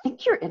 I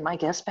think you're in my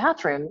guest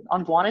bathroom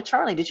on Buona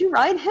Charlie. Did you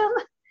ride him?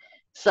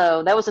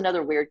 So that was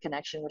another weird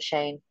connection with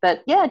Shane.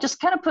 But yeah, just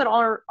kind of put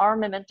our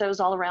mementos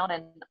all around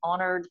and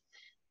honored,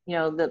 you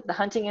know, the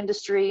hunting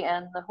industry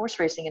and the horse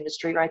racing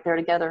industry right there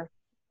together.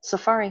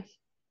 Safari.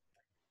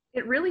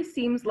 It really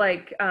seems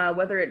like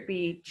whether it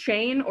be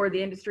Shane or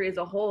the industry as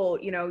a whole,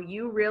 you know,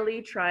 you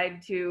really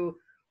tried to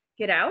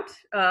get out,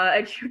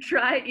 and you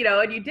tried, you know,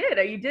 and you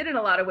did in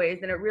a lot of ways,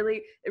 and it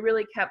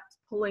really kept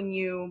pulling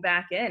you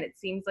back in. It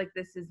seems like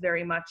this is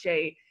very much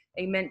a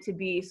meant to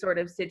be sort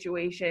of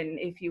situation,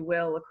 if you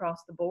will, across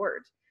the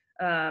board.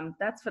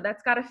 That's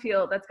got to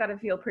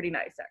feel pretty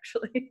nice,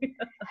 actually.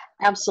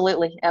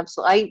 Absolutely.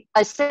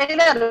 I say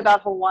that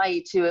about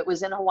Hawaii too. It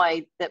was in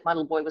Hawaii that my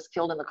little boy was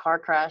killed in the car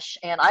crash,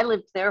 and I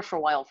lived there for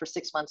a while, for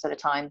 6 months at a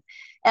time.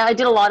 And I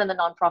did a lot in the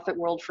nonprofit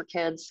world for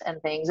kids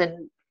and things,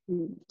 and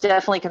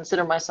definitely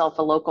consider myself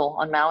a local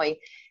on Maui.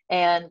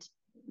 And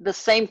the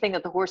same thing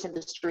that the horse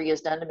industry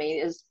has done to me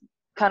is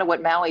kind of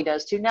what Maui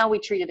does too. Now we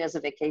treat it as a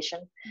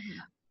vacation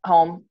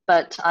home,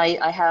 but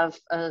I have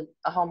a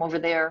home over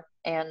there.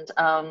 And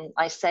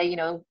I say, you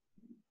know,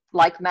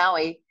 like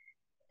Maui,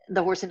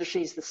 the horse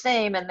industry is the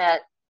same, and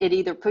that it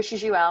either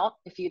pushes you out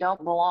if you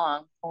don't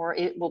belong, or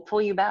it will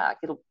pull you back.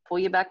 It'll pull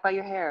you back by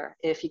your hair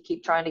if you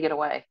keep trying to get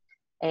away.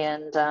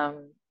 And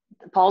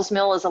Paul's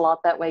Mill is a lot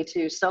that way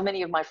too. So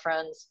many of my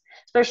friends,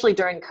 especially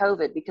during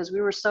COVID, because we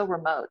were so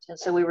remote and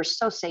so we were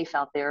so safe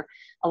out there,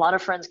 a lot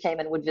of friends came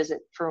and would visit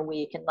for a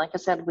week. And like I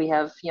said, we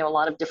have, you know, a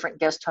lot of different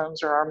guest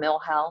homes or our mill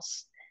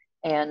house,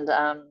 and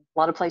a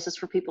lot of places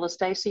for people to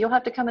stay. So you'll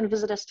have to come and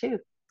visit us too.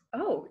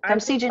 Oh, come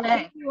see Janae. I'll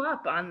take you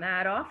up on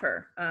that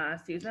offer,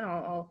 Susan.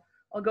 I'll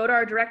go to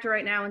our director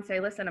right now and say,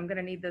 listen, I'm going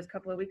to need those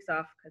couple of weeks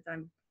off because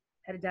I'm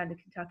headed down to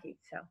Kentucky.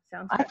 So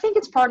sounds good. I think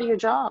it's part of your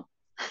job.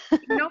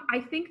 You know, I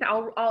think that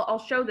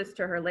I'll show this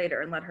to her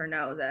later and let her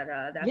know that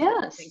that's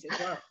what I think as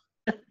well.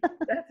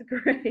 That's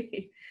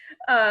great.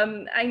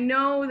 I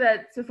know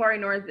that Safari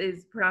North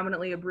is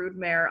predominantly a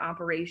broodmare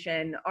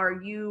operation. Are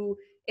you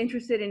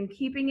interested in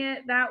keeping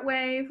it that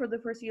way for the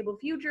foreseeable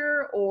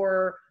future,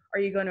 or are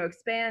you going to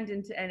expand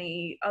into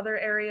any other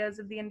areas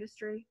of the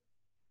industry?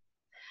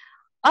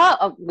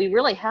 We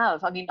really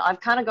have. I mean,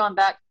 I've kind of gone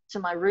back to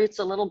my roots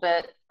a little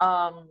bit.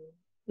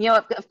 You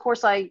know, of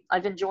course,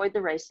 I've enjoyed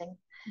the racing,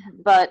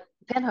 but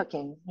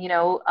pinhooking, you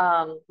know,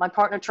 my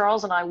partner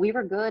Charles and I, we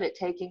were good at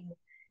taking,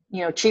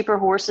 you know, cheaper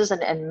horses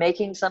and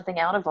making something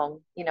out of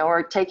them, you know,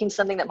 or taking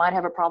something that might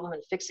have a problem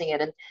and fixing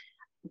it. And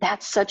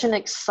that's such an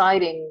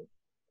exciting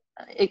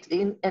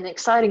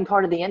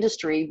part of the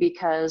industry,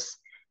 because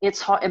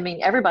it's hard. I mean,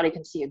 everybody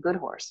can see a good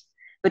horse,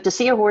 but to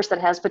see a horse that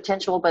has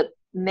potential but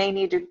may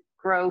need to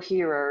grow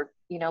here, or,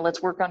 you know,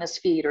 let's work on his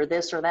feet or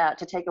this or that,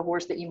 to take a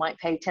horse that you might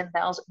pay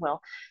 $10,000. Well,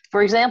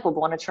 for example,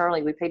 Buona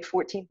Charlie, we paid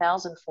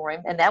 $14,000 for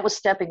him, and that was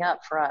stepping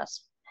up for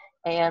us.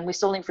 And we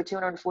sold him for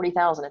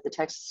 $240,000 at the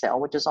Texas sale,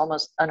 which is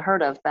almost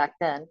unheard of back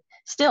then.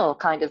 Still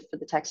kind of for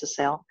the Texas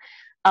sale.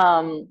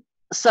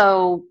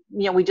 So,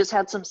 you know, we just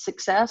had some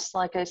success,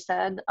 like I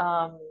said,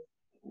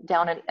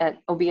 down at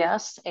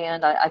OBS,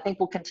 and I think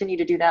we'll continue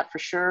to do that for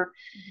sure.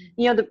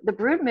 You know, the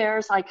brood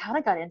mares, I kind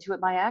of got into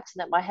it by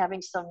accident, by having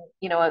some,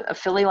 you know, a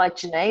filly like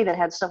Janae that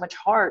had so much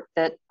heart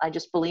that I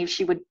just believed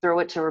she would throw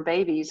it to her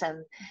babies.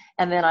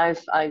 And then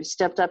I've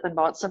stepped up and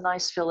bought some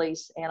nice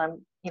fillies, and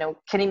I'm, you know,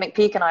 Kenny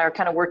McPeak and I are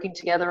kind of working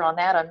together on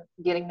that. I'm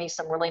getting me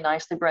some really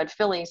nicely bred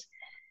fillies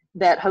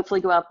that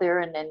hopefully go out there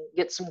and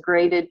get some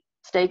graded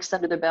stakes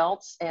under their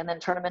belts, and then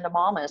turn them into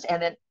mamas,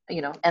 and then,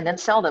 you know, and then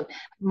sell them.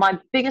 My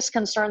biggest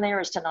concern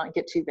there is to not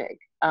get too big.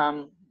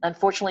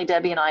 Unfortunately,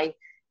 Debbie and I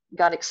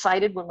got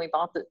excited when we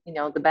bought the, you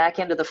know, the back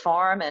end of the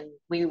farm, and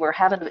we were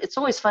having, it's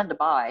always fun to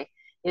buy.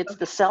 It's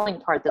the selling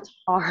part that's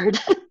hard.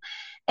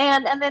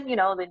 and then, you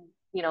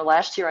know,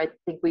 last year, I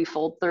think we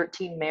foaled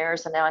 13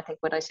 mares, and now I think,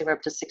 what I say, we're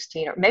up to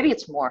 16, or maybe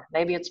it's more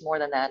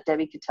than that.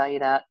 Debbie could tell you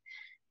that.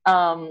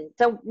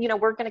 So,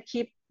 we're going to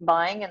keep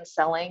buying and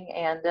selling,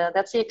 and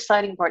that's the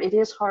exciting part. It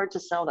is hard to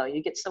sell though.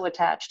 You get so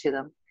attached to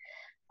them.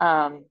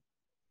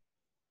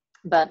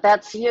 But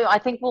that's, I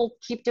think we'll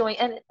keep doing,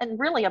 and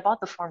really I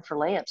bought the farm for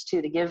layups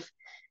too, to give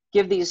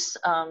these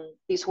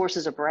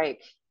horses a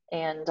break.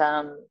 And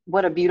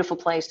what a beautiful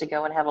place to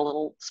go and have a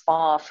little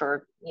spa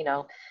for,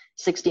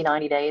 60,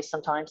 90 days,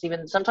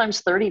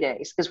 sometimes 30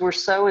 days, because we're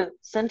so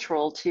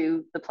central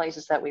to the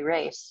places that we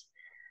race.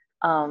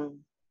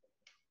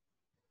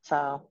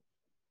 So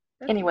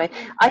anyway,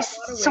 I'm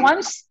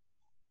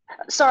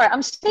sorry,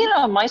 I'm seeing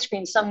on my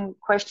screen some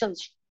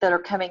questions that are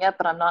coming up,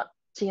 but I'm not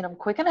seeing them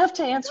quick enough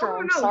to answer. No,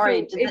 I'm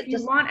sorry. So if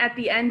you want, at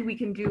the end, we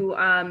can do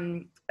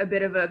a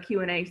bit of a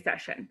Q&A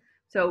session.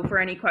 So for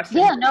any questions.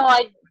 Yeah, no,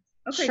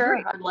 okay, sure,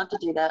 great. I'd love to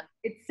do that.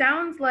 It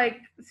sounds like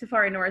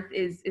Safari North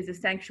is a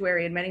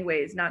sanctuary in many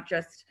ways, not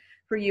just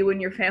for you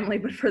and your family,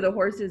 but for the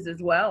horses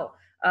as well.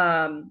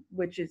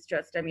 Which is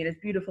just, I mean, as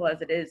beautiful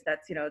as it is,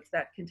 that's, it's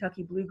that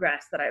Kentucky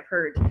bluegrass that I've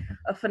heard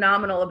a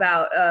phenomenal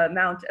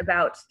amount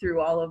about through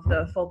all of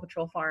the Full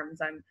Patrol farms.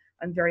 I'm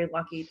very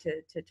lucky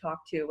to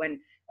talk to,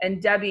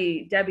 and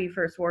Debbie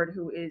First Ward,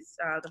 who is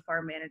the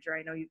farm manager,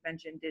 I know you've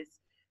mentioned,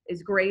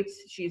 is great.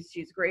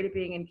 She's great at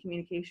being in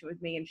communication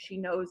with me, and she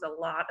knows a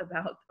lot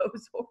about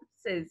those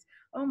horses.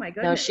 Oh my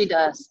goodness. No, she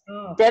does.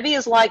 Oh. Debbie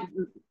is like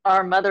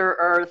our Mother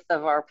Earth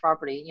of our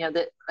property.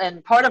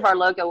 And part of our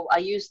logo, I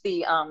used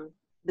the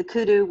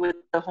kudu with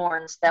the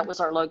horns. That was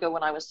our logo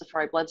when I was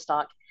Safari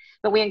Bloodstock.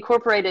 But we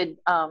incorporated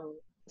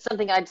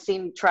something I'd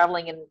seen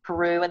traveling in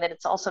Peru, and then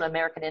it's also an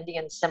American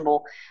Indian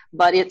symbol,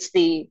 but it's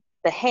the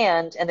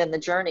hand and then the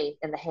journey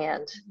in the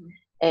hand. Mm-hmm.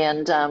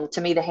 And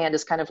to me, the hand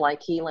is kind of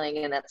like healing,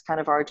 and that's kind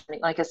of our journey.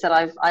 Like I said,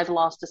 I've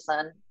lost a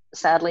son.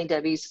 Sadly,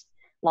 Debbie's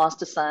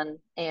lost a son,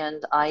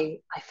 and I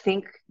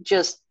think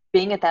just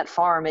being at that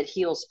farm, it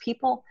heals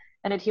people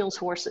and it heals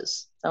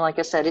horses. And like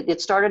I said, it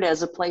started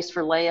as a place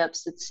for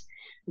layups. It's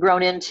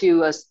grown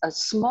into a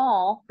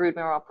small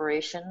broodmare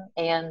operation,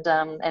 and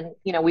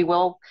we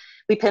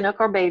pinhook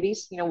our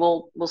babies.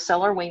 We'll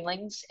sell our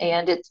weanlings,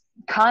 and it's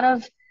kind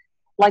of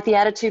like the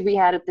attitude we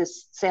had at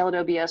this sale at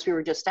OBS we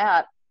were just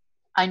at.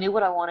 I knew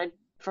what I wanted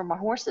for my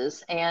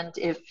horses, and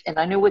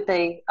I knew what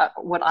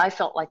I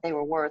felt like they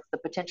were worth, the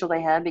potential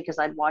they had, because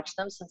I'd watched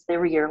them since they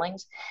were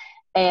yearlings.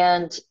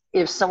 And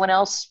if someone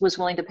else was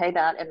willing to pay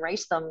that and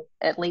race them,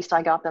 at least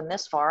I got them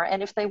this far.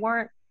 And if they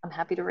weren't, I'm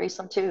happy to race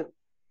them too,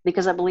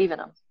 because I believe in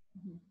them.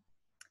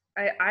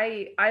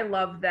 I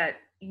love that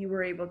you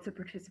were able to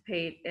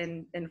participate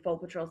in Full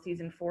Patrol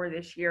Season 4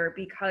 this year,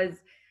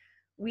 because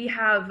we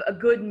have a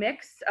good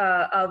mix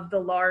of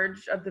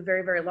the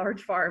very, very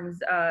large farms,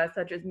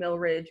 such as Mill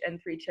Ridge and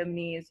Three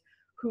Chimneys,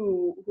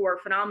 who are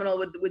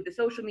phenomenal with the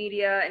social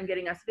media and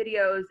getting us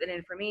videos and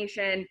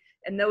information.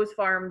 And those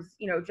farms,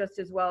 just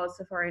as well as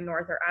Safari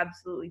North, are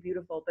absolutely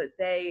beautiful, but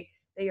they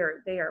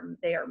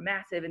are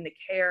massive in the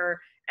care,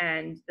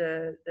 and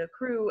the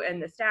crew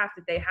and the staff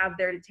that they have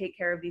there to take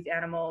care of these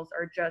animals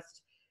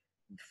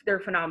they're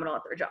phenomenal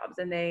at their jobs,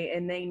 and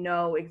they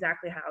know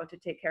exactly how to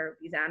take care of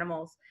these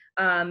animals.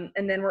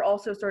 And then we're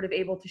also sort of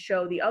able to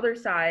show the other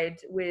side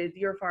with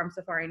your farm,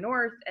 Safari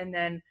North, and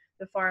then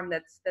the farm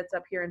that's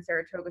up here in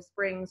Saratoga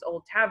Springs,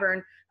 Old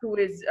Tavern, who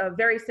is a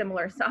very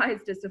similar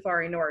size to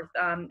Safari North,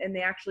 and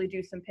they actually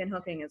do some pin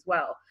hooking as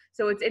well.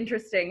 So it's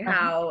interesting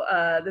how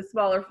the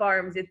smaller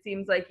farms, it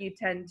seems like you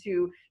tend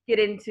to get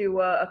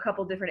into a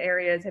couple different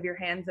areas, have your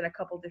hands in a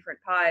couple different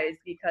pies,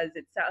 because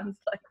it sounds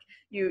like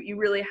you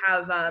really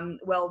have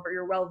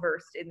you're well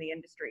versed in the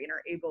industry and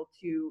are able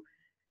to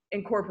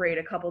incorporate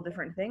a couple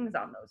different things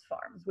on those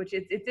farms, which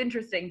it's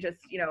interesting, just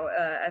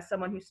as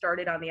someone who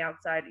started on the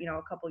outside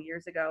a couple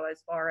years ago,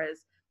 as far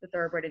as the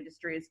thoroughbred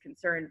industry is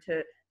concerned,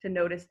 to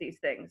notice these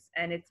things.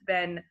 And it's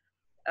been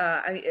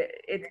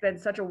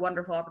such a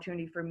wonderful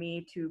opportunity for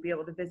me to be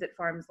able to visit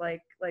farms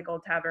like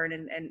Old Tavern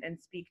and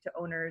speak to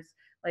owners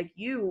like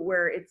you,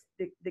 where it's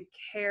the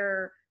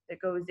care that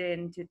goes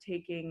into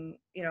taking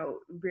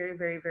very,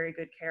 very, very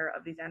good care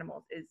of these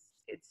animals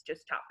it's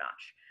just top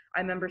notch. I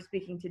remember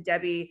speaking to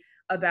Debbie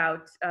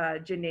about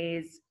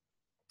Janae's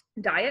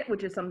diet,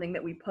 which is something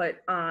that we put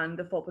on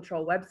the Full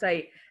Patrol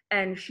website,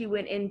 and she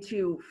went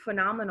into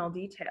phenomenal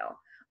detail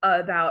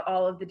about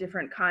all of the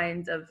different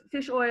kinds of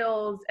fish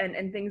oils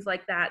and things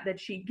like that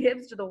she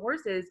gives to the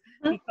horses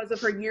because of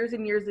her years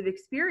and years of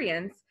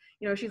experience.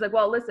 She's like,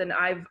 well, listen,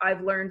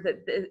 I've learned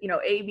that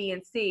A, B,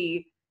 and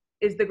C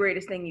is the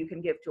greatest thing you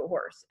can give to a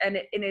horse, and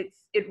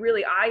it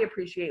really, I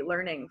appreciate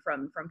learning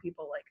from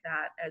people like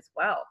that as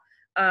well.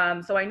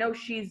 So I know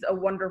she's a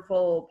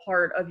wonderful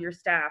part of your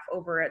staff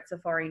over at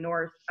Safari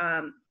North.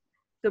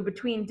 So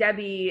between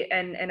Debbie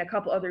and a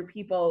couple other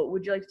people,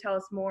 would you like to tell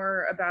us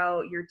more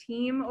about your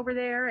team over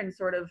there and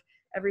sort of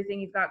everything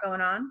you've got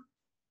going on?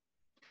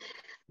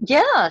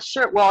 Yeah,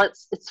 sure. Well,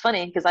 it's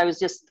funny, because I was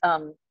just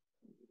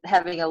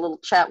having a little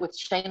chat with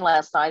Shane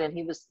last night, and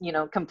he was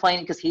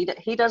complaining because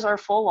he does our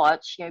full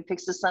watch. He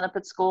picks his son up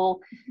at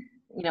school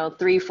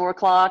 3-4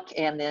 o'clock,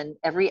 and then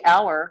every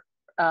hour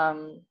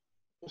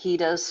he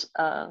does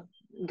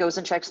goes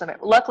and checks them.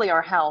 Luckily,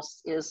 our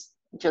house is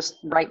just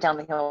right down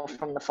the hill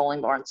from the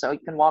foaling barn. So you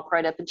can walk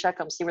right up and check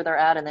them, see where they're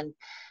at. And then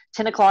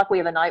 10 o'clock, we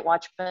have a night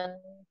watchman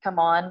come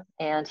on,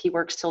 and he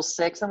works till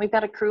 6. And we've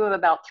got a crew of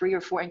about 3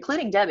 or 4,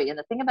 including Debbie. And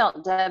the thing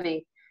about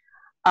Debbie,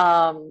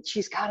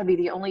 she's got to be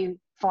the only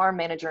farm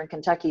manager in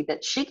Kentucky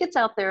that she gets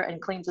out there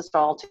and cleans the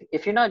stall too.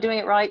 If you're not doing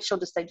it right, she'll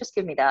just say, just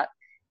give me that.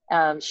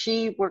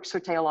 She works her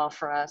tail off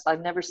for us.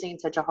 I've never seen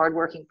such a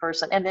hardworking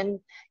person. And then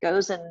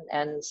goes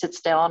and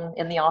sits down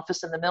in the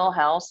office in the mill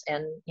house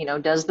and, you know,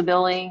 does the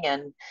billing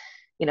and,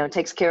 you know,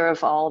 takes care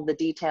of all of the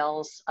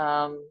details.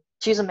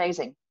 She's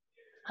amazing.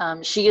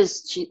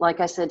 She, like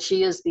I said,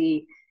 she is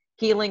the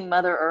healing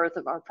Mother Earth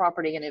of our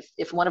property. And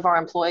if one of our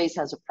employees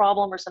has a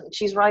problem or something,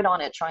 she's right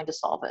on it trying to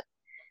solve it.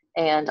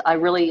 And I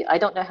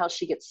don't know how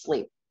she gets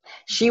sleep.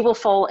 She will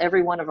foal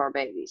every one of our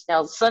babies.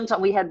 Now,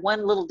 sometimes we had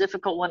one little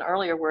difficult one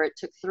earlier where it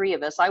took 3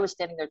 of us. I was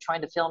standing there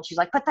trying to film. She's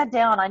like, put that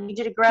down. I need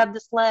you to grab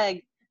this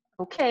leg.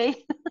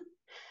 Okay.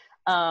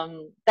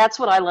 That's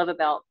what I love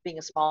about being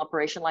a small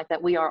operation like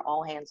that. We are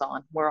all hands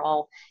on. We're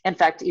all, in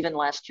fact, even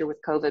last year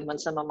with COVID, when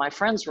some of my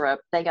friends were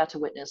up, they got to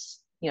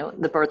witness, you know,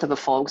 the birth of a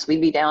foal.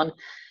 We'd be down,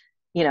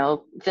 you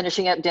know,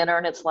 finishing up dinner,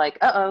 and it's like,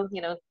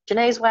 you know,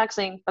 Janae's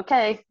waxing.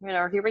 Okay, you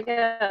know, here we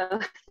go.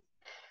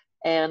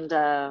 And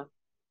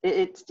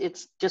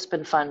it's just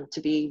been fun to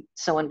be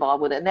so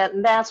involved with it.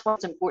 And that's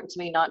what's important to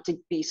me, not to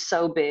be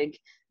so big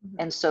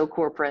and so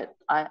corporate.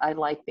 I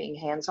like being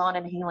hands-on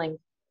and healing.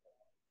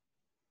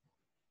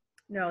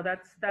 No,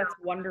 that's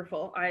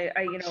wonderful. I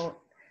you know,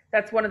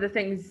 that's one of the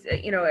things,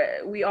 you know,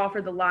 we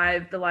offer the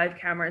live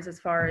cameras as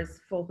far as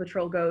Foal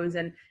Patrol goes,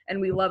 and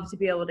we love to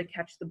be able to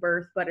catch the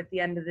birth. But at the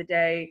end of the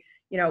day,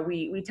 you know,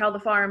 we tell the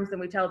farms and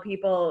we tell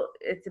people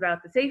it's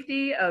about the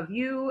safety of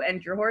you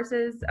and your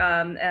horses.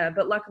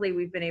 But luckily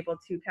we've been able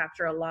to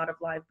capture a lot of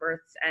live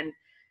births,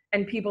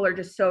 and people are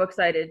just so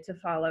excited to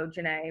follow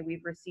Janae.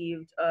 We've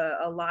received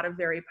a lot of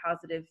very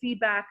positive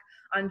feedback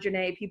on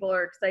Janae. People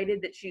are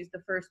excited that she's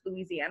the first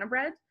Louisiana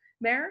bred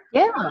mare.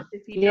 Yeah.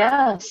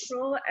 Yes.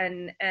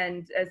 And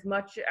as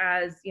much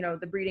as, you know,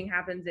 the breeding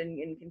happens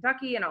in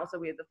Kentucky, and also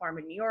we have the farm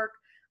in New York,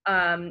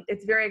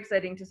 it's very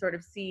exciting to sort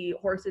of see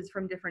horses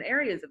from different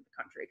areas of the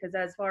country, because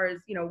as far as,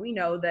 you know, we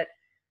know that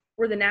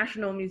we're the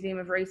National Museum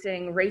of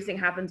Racing. Racing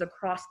happens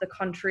across the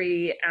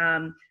country.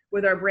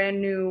 With our brand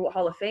new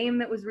Hall of Fame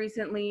that was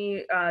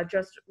recently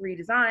just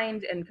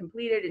redesigned and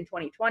completed in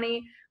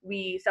 2020,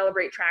 we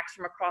celebrate tracks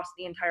from across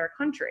the entire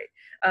country.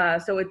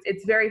 So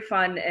it's very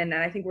fun, and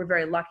I think we're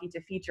very lucky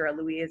to feature a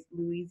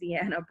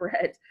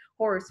Louisiana-bred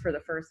horse for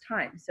the first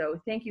time.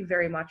 So thank you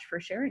very much for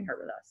sharing her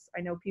with us.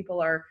 I know people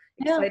are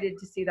excited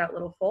to see that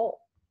little foal.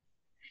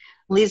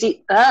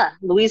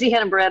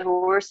 Louisiana-bred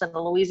horse, and the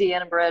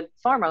Louisiana-bred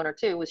farm owner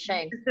too, with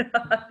Shane.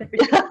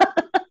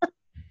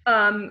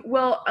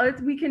 Well,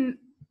 we can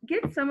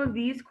get some of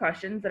these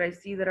questions that I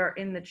see that are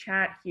in the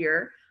chat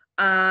here.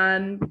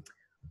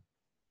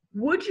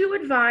 Would you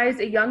advise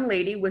a young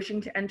lady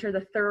wishing to enter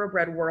the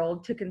thoroughbred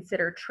world to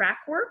consider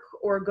track work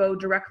or go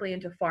directly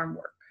into farm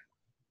work?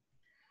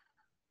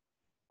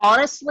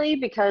 Honestly,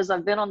 because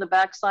I've been on the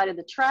backside of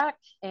the track,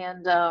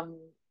 and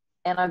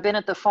I've been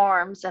at the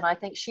farms, and I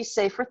think she's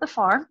safer at the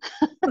farm,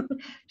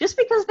 just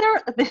because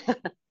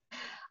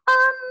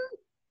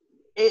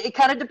it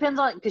kind of depends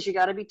on, because you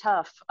got to be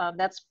tough.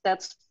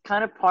 That's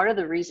kind of part of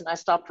the reason I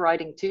stopped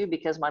riding too,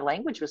 because my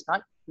language was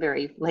not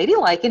very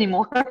ladylike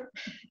anymore.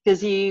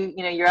 Because you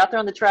know, you're out there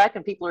on the track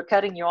and people are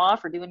cutting you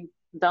off or doing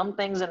dumb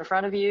things in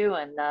front of you,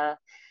 and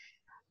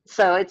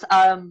so it's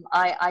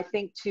I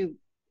think to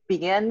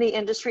begin the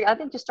industry, I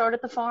think you start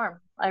at the farm.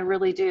 I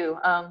really do.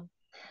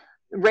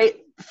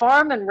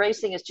 Farm and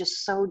racing is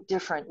just so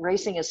different.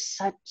 Racing is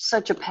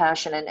such a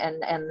passion,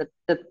 and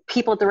the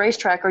people at the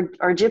racetrack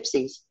are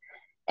gypsies.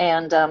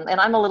 And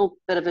I'm a little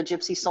bit of a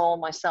gypsy soul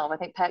myself. I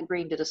think Pat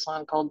Green did a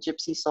song called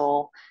Gypsy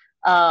Soul.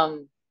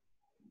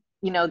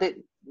 You know, that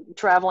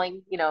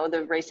traveling, you know,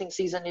 the racing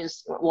season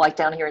is like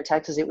down here in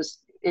Texas.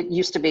 It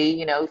used to be,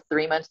 you know,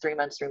 3 months,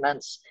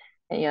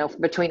 you know,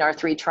 between our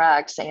 3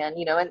 tracks. And,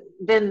 you know, and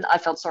then I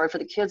felt sorry for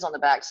the kids on the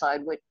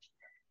backside, which,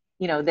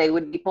 you know, they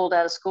would be pulled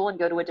out of school and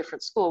go to a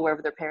different school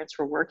wherever their parents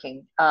were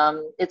working.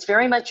 It's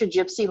very much a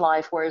gypsy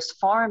life, whereas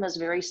farm is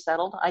very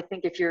settled. I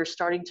think if you're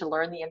starting to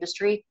learn the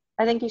industry,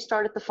 I think you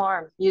start at the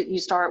farm. You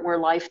start where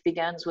life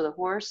begins with a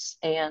horse,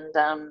 and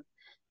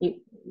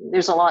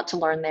there's a lot to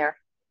learn there.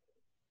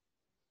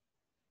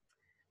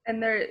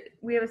 And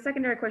we have a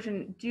secondary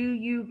question. Do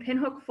you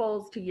pinhook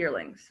foals to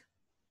yearlings?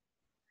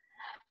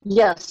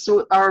 Yes.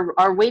 So our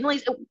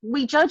weanlings,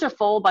 we judge a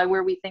foal by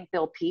where we think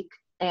they'll peak.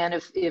 And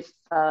if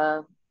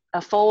a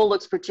foal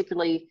looks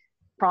particularly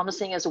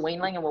promising as a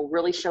weanling and will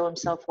really show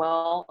himself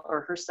well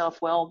or herself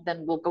well,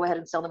 then we'll go ahead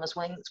and sell them as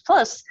weanlings.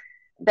 Plus,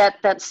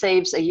 that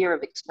saves a year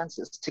of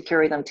expenses to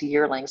carry them to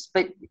yearlings.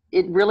 But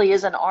it really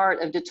is an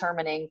art of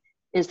determining,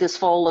 is this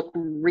foal look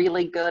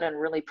really good and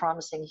really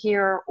promising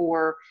here,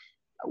 or,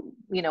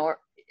 you know, or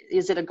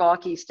is it a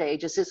gawky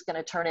stage? Is this going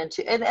to turn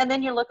into, and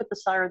then you look at the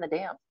sire and the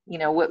dam, you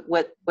know,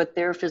 what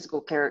their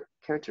physical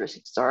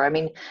characteristics are. I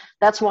mean,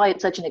 that's why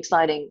it's such an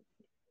exciting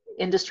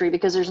industry,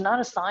 because there's not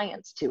a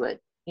science to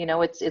it. You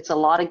know, it's a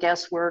lot of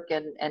guesswork,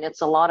 and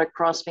it's a lot of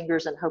cross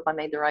fingers and hope I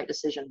made the right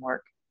decision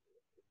work.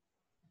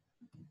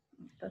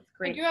 That's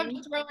great. I do have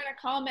to throw in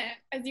a comment.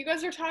 As you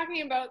guys are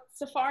talking about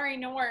Safari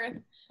North,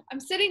 I'm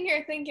sitting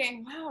here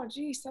thinking, wow,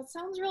 geez, that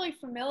sounds really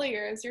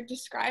familiar as you're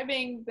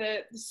describing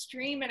the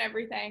stream and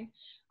everything.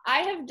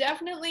 I have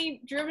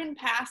definitely driven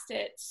past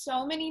it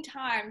so many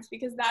times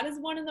because that is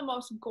one of the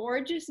most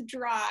gorgeous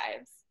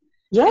drives.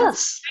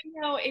 Yes.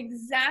 I know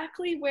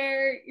exactly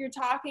where you're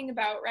talking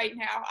about right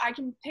now. I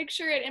can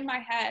picture it in my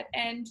head,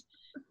 and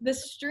the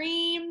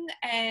stream,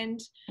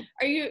 and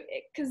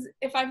because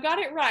if I've got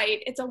it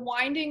right, it's a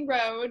winding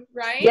road,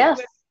 right?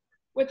 Yes.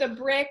 With a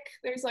brick,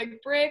 there's like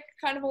brick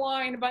kind of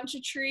along and a bunch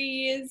of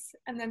trees,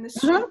 and then the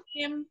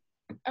stream.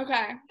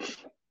 Okay.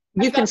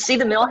 You can see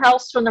the mill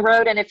house from the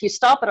road, and if you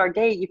stop at our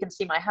gate, you can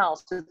see my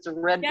house. It's a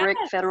red brick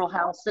federal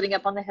house sitting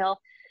up on the hill.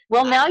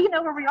 Well, now you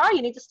know where we are.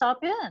 You need to stop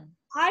in.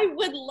 I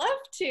would love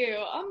to.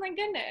 Oh my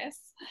goodness.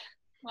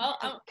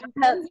 Well,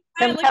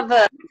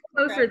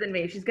 closer than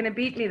me. She's gonna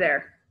beat me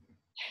there.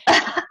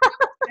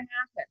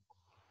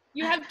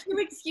 You have 2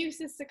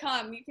 excuses to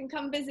come. You can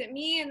come visit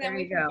me, and then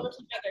we can go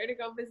together to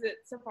go visit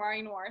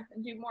Safari North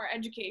and do more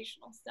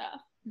educational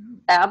stuff.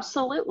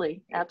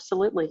 Absolutely.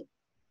 Absolutely.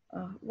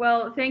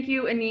 Well, thank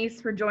you,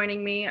 Anise, for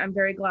joining me. I'm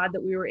very glad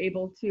that we were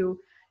able to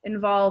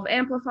involve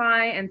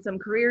Amplify and some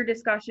career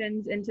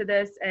discussions into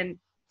this. And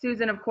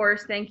Susan, of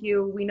course, thank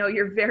you. We know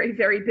you're very,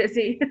 very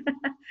busy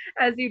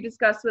as you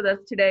discussed with us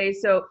today.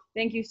 So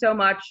thank you so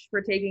much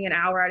for taking an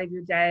hour out of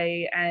your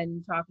day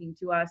and talking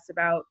to us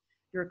about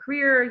your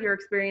career, your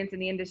experience in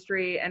the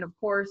industry, and of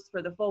course,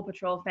 for the Full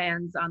Patrol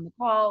fans on the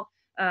call,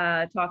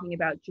 talking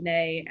about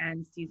Janae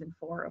and season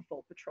 4 of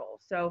Full Patrol.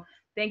 So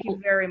thank you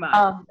very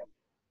much.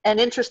 An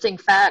interesting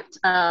fact,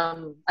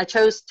 I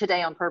chose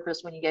today on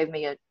purpose when you gave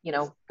me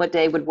what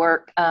day would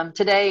work.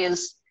 Today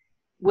is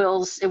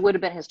it would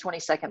have been his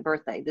 22nd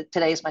birthday.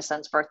 Today is my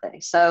son's birthday.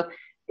 So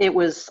it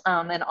was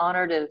an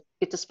honor to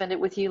get to spend it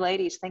with you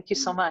ladies. Thank you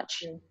so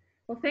much.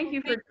 Well, thank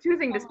you for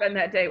choosing to spend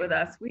that day with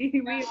us. We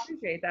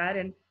appreciate that.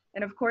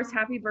 And of course,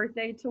 happy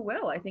birthday to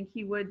Will. I think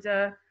he would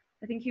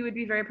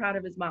be very proud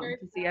of his mom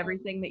to see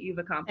everything that you've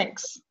accomplished.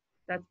 Thanks.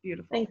 That's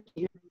beautiful. Thank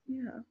you.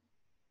 Yeah.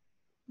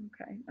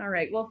 Okay. All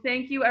right. Well,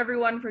 thank you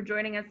everyone for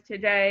joining us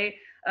today.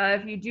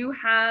 If you do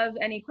have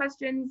any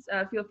questions,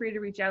 feel free to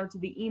reach out to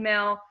the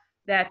email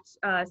that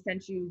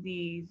sent you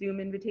the Zoom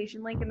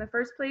invitation link in the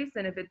first place.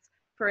 And if it's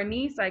for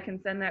Anise, I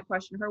can send that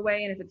question her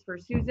way. And if it's for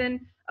Susan,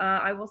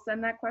 I will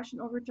send that question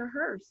over to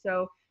her.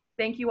 So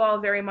thank you all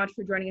very much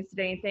for joining us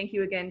today. And thank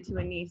you again to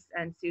Anise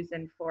and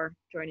Susan for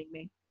joining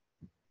me.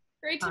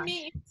 Great to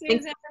meet you,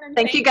 Susan.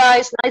 Thank you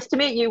guys. Nice to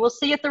meet you. We'll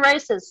see you at the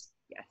races.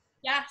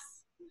 Yes.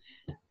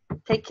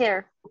 Take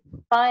care.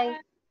 Bye.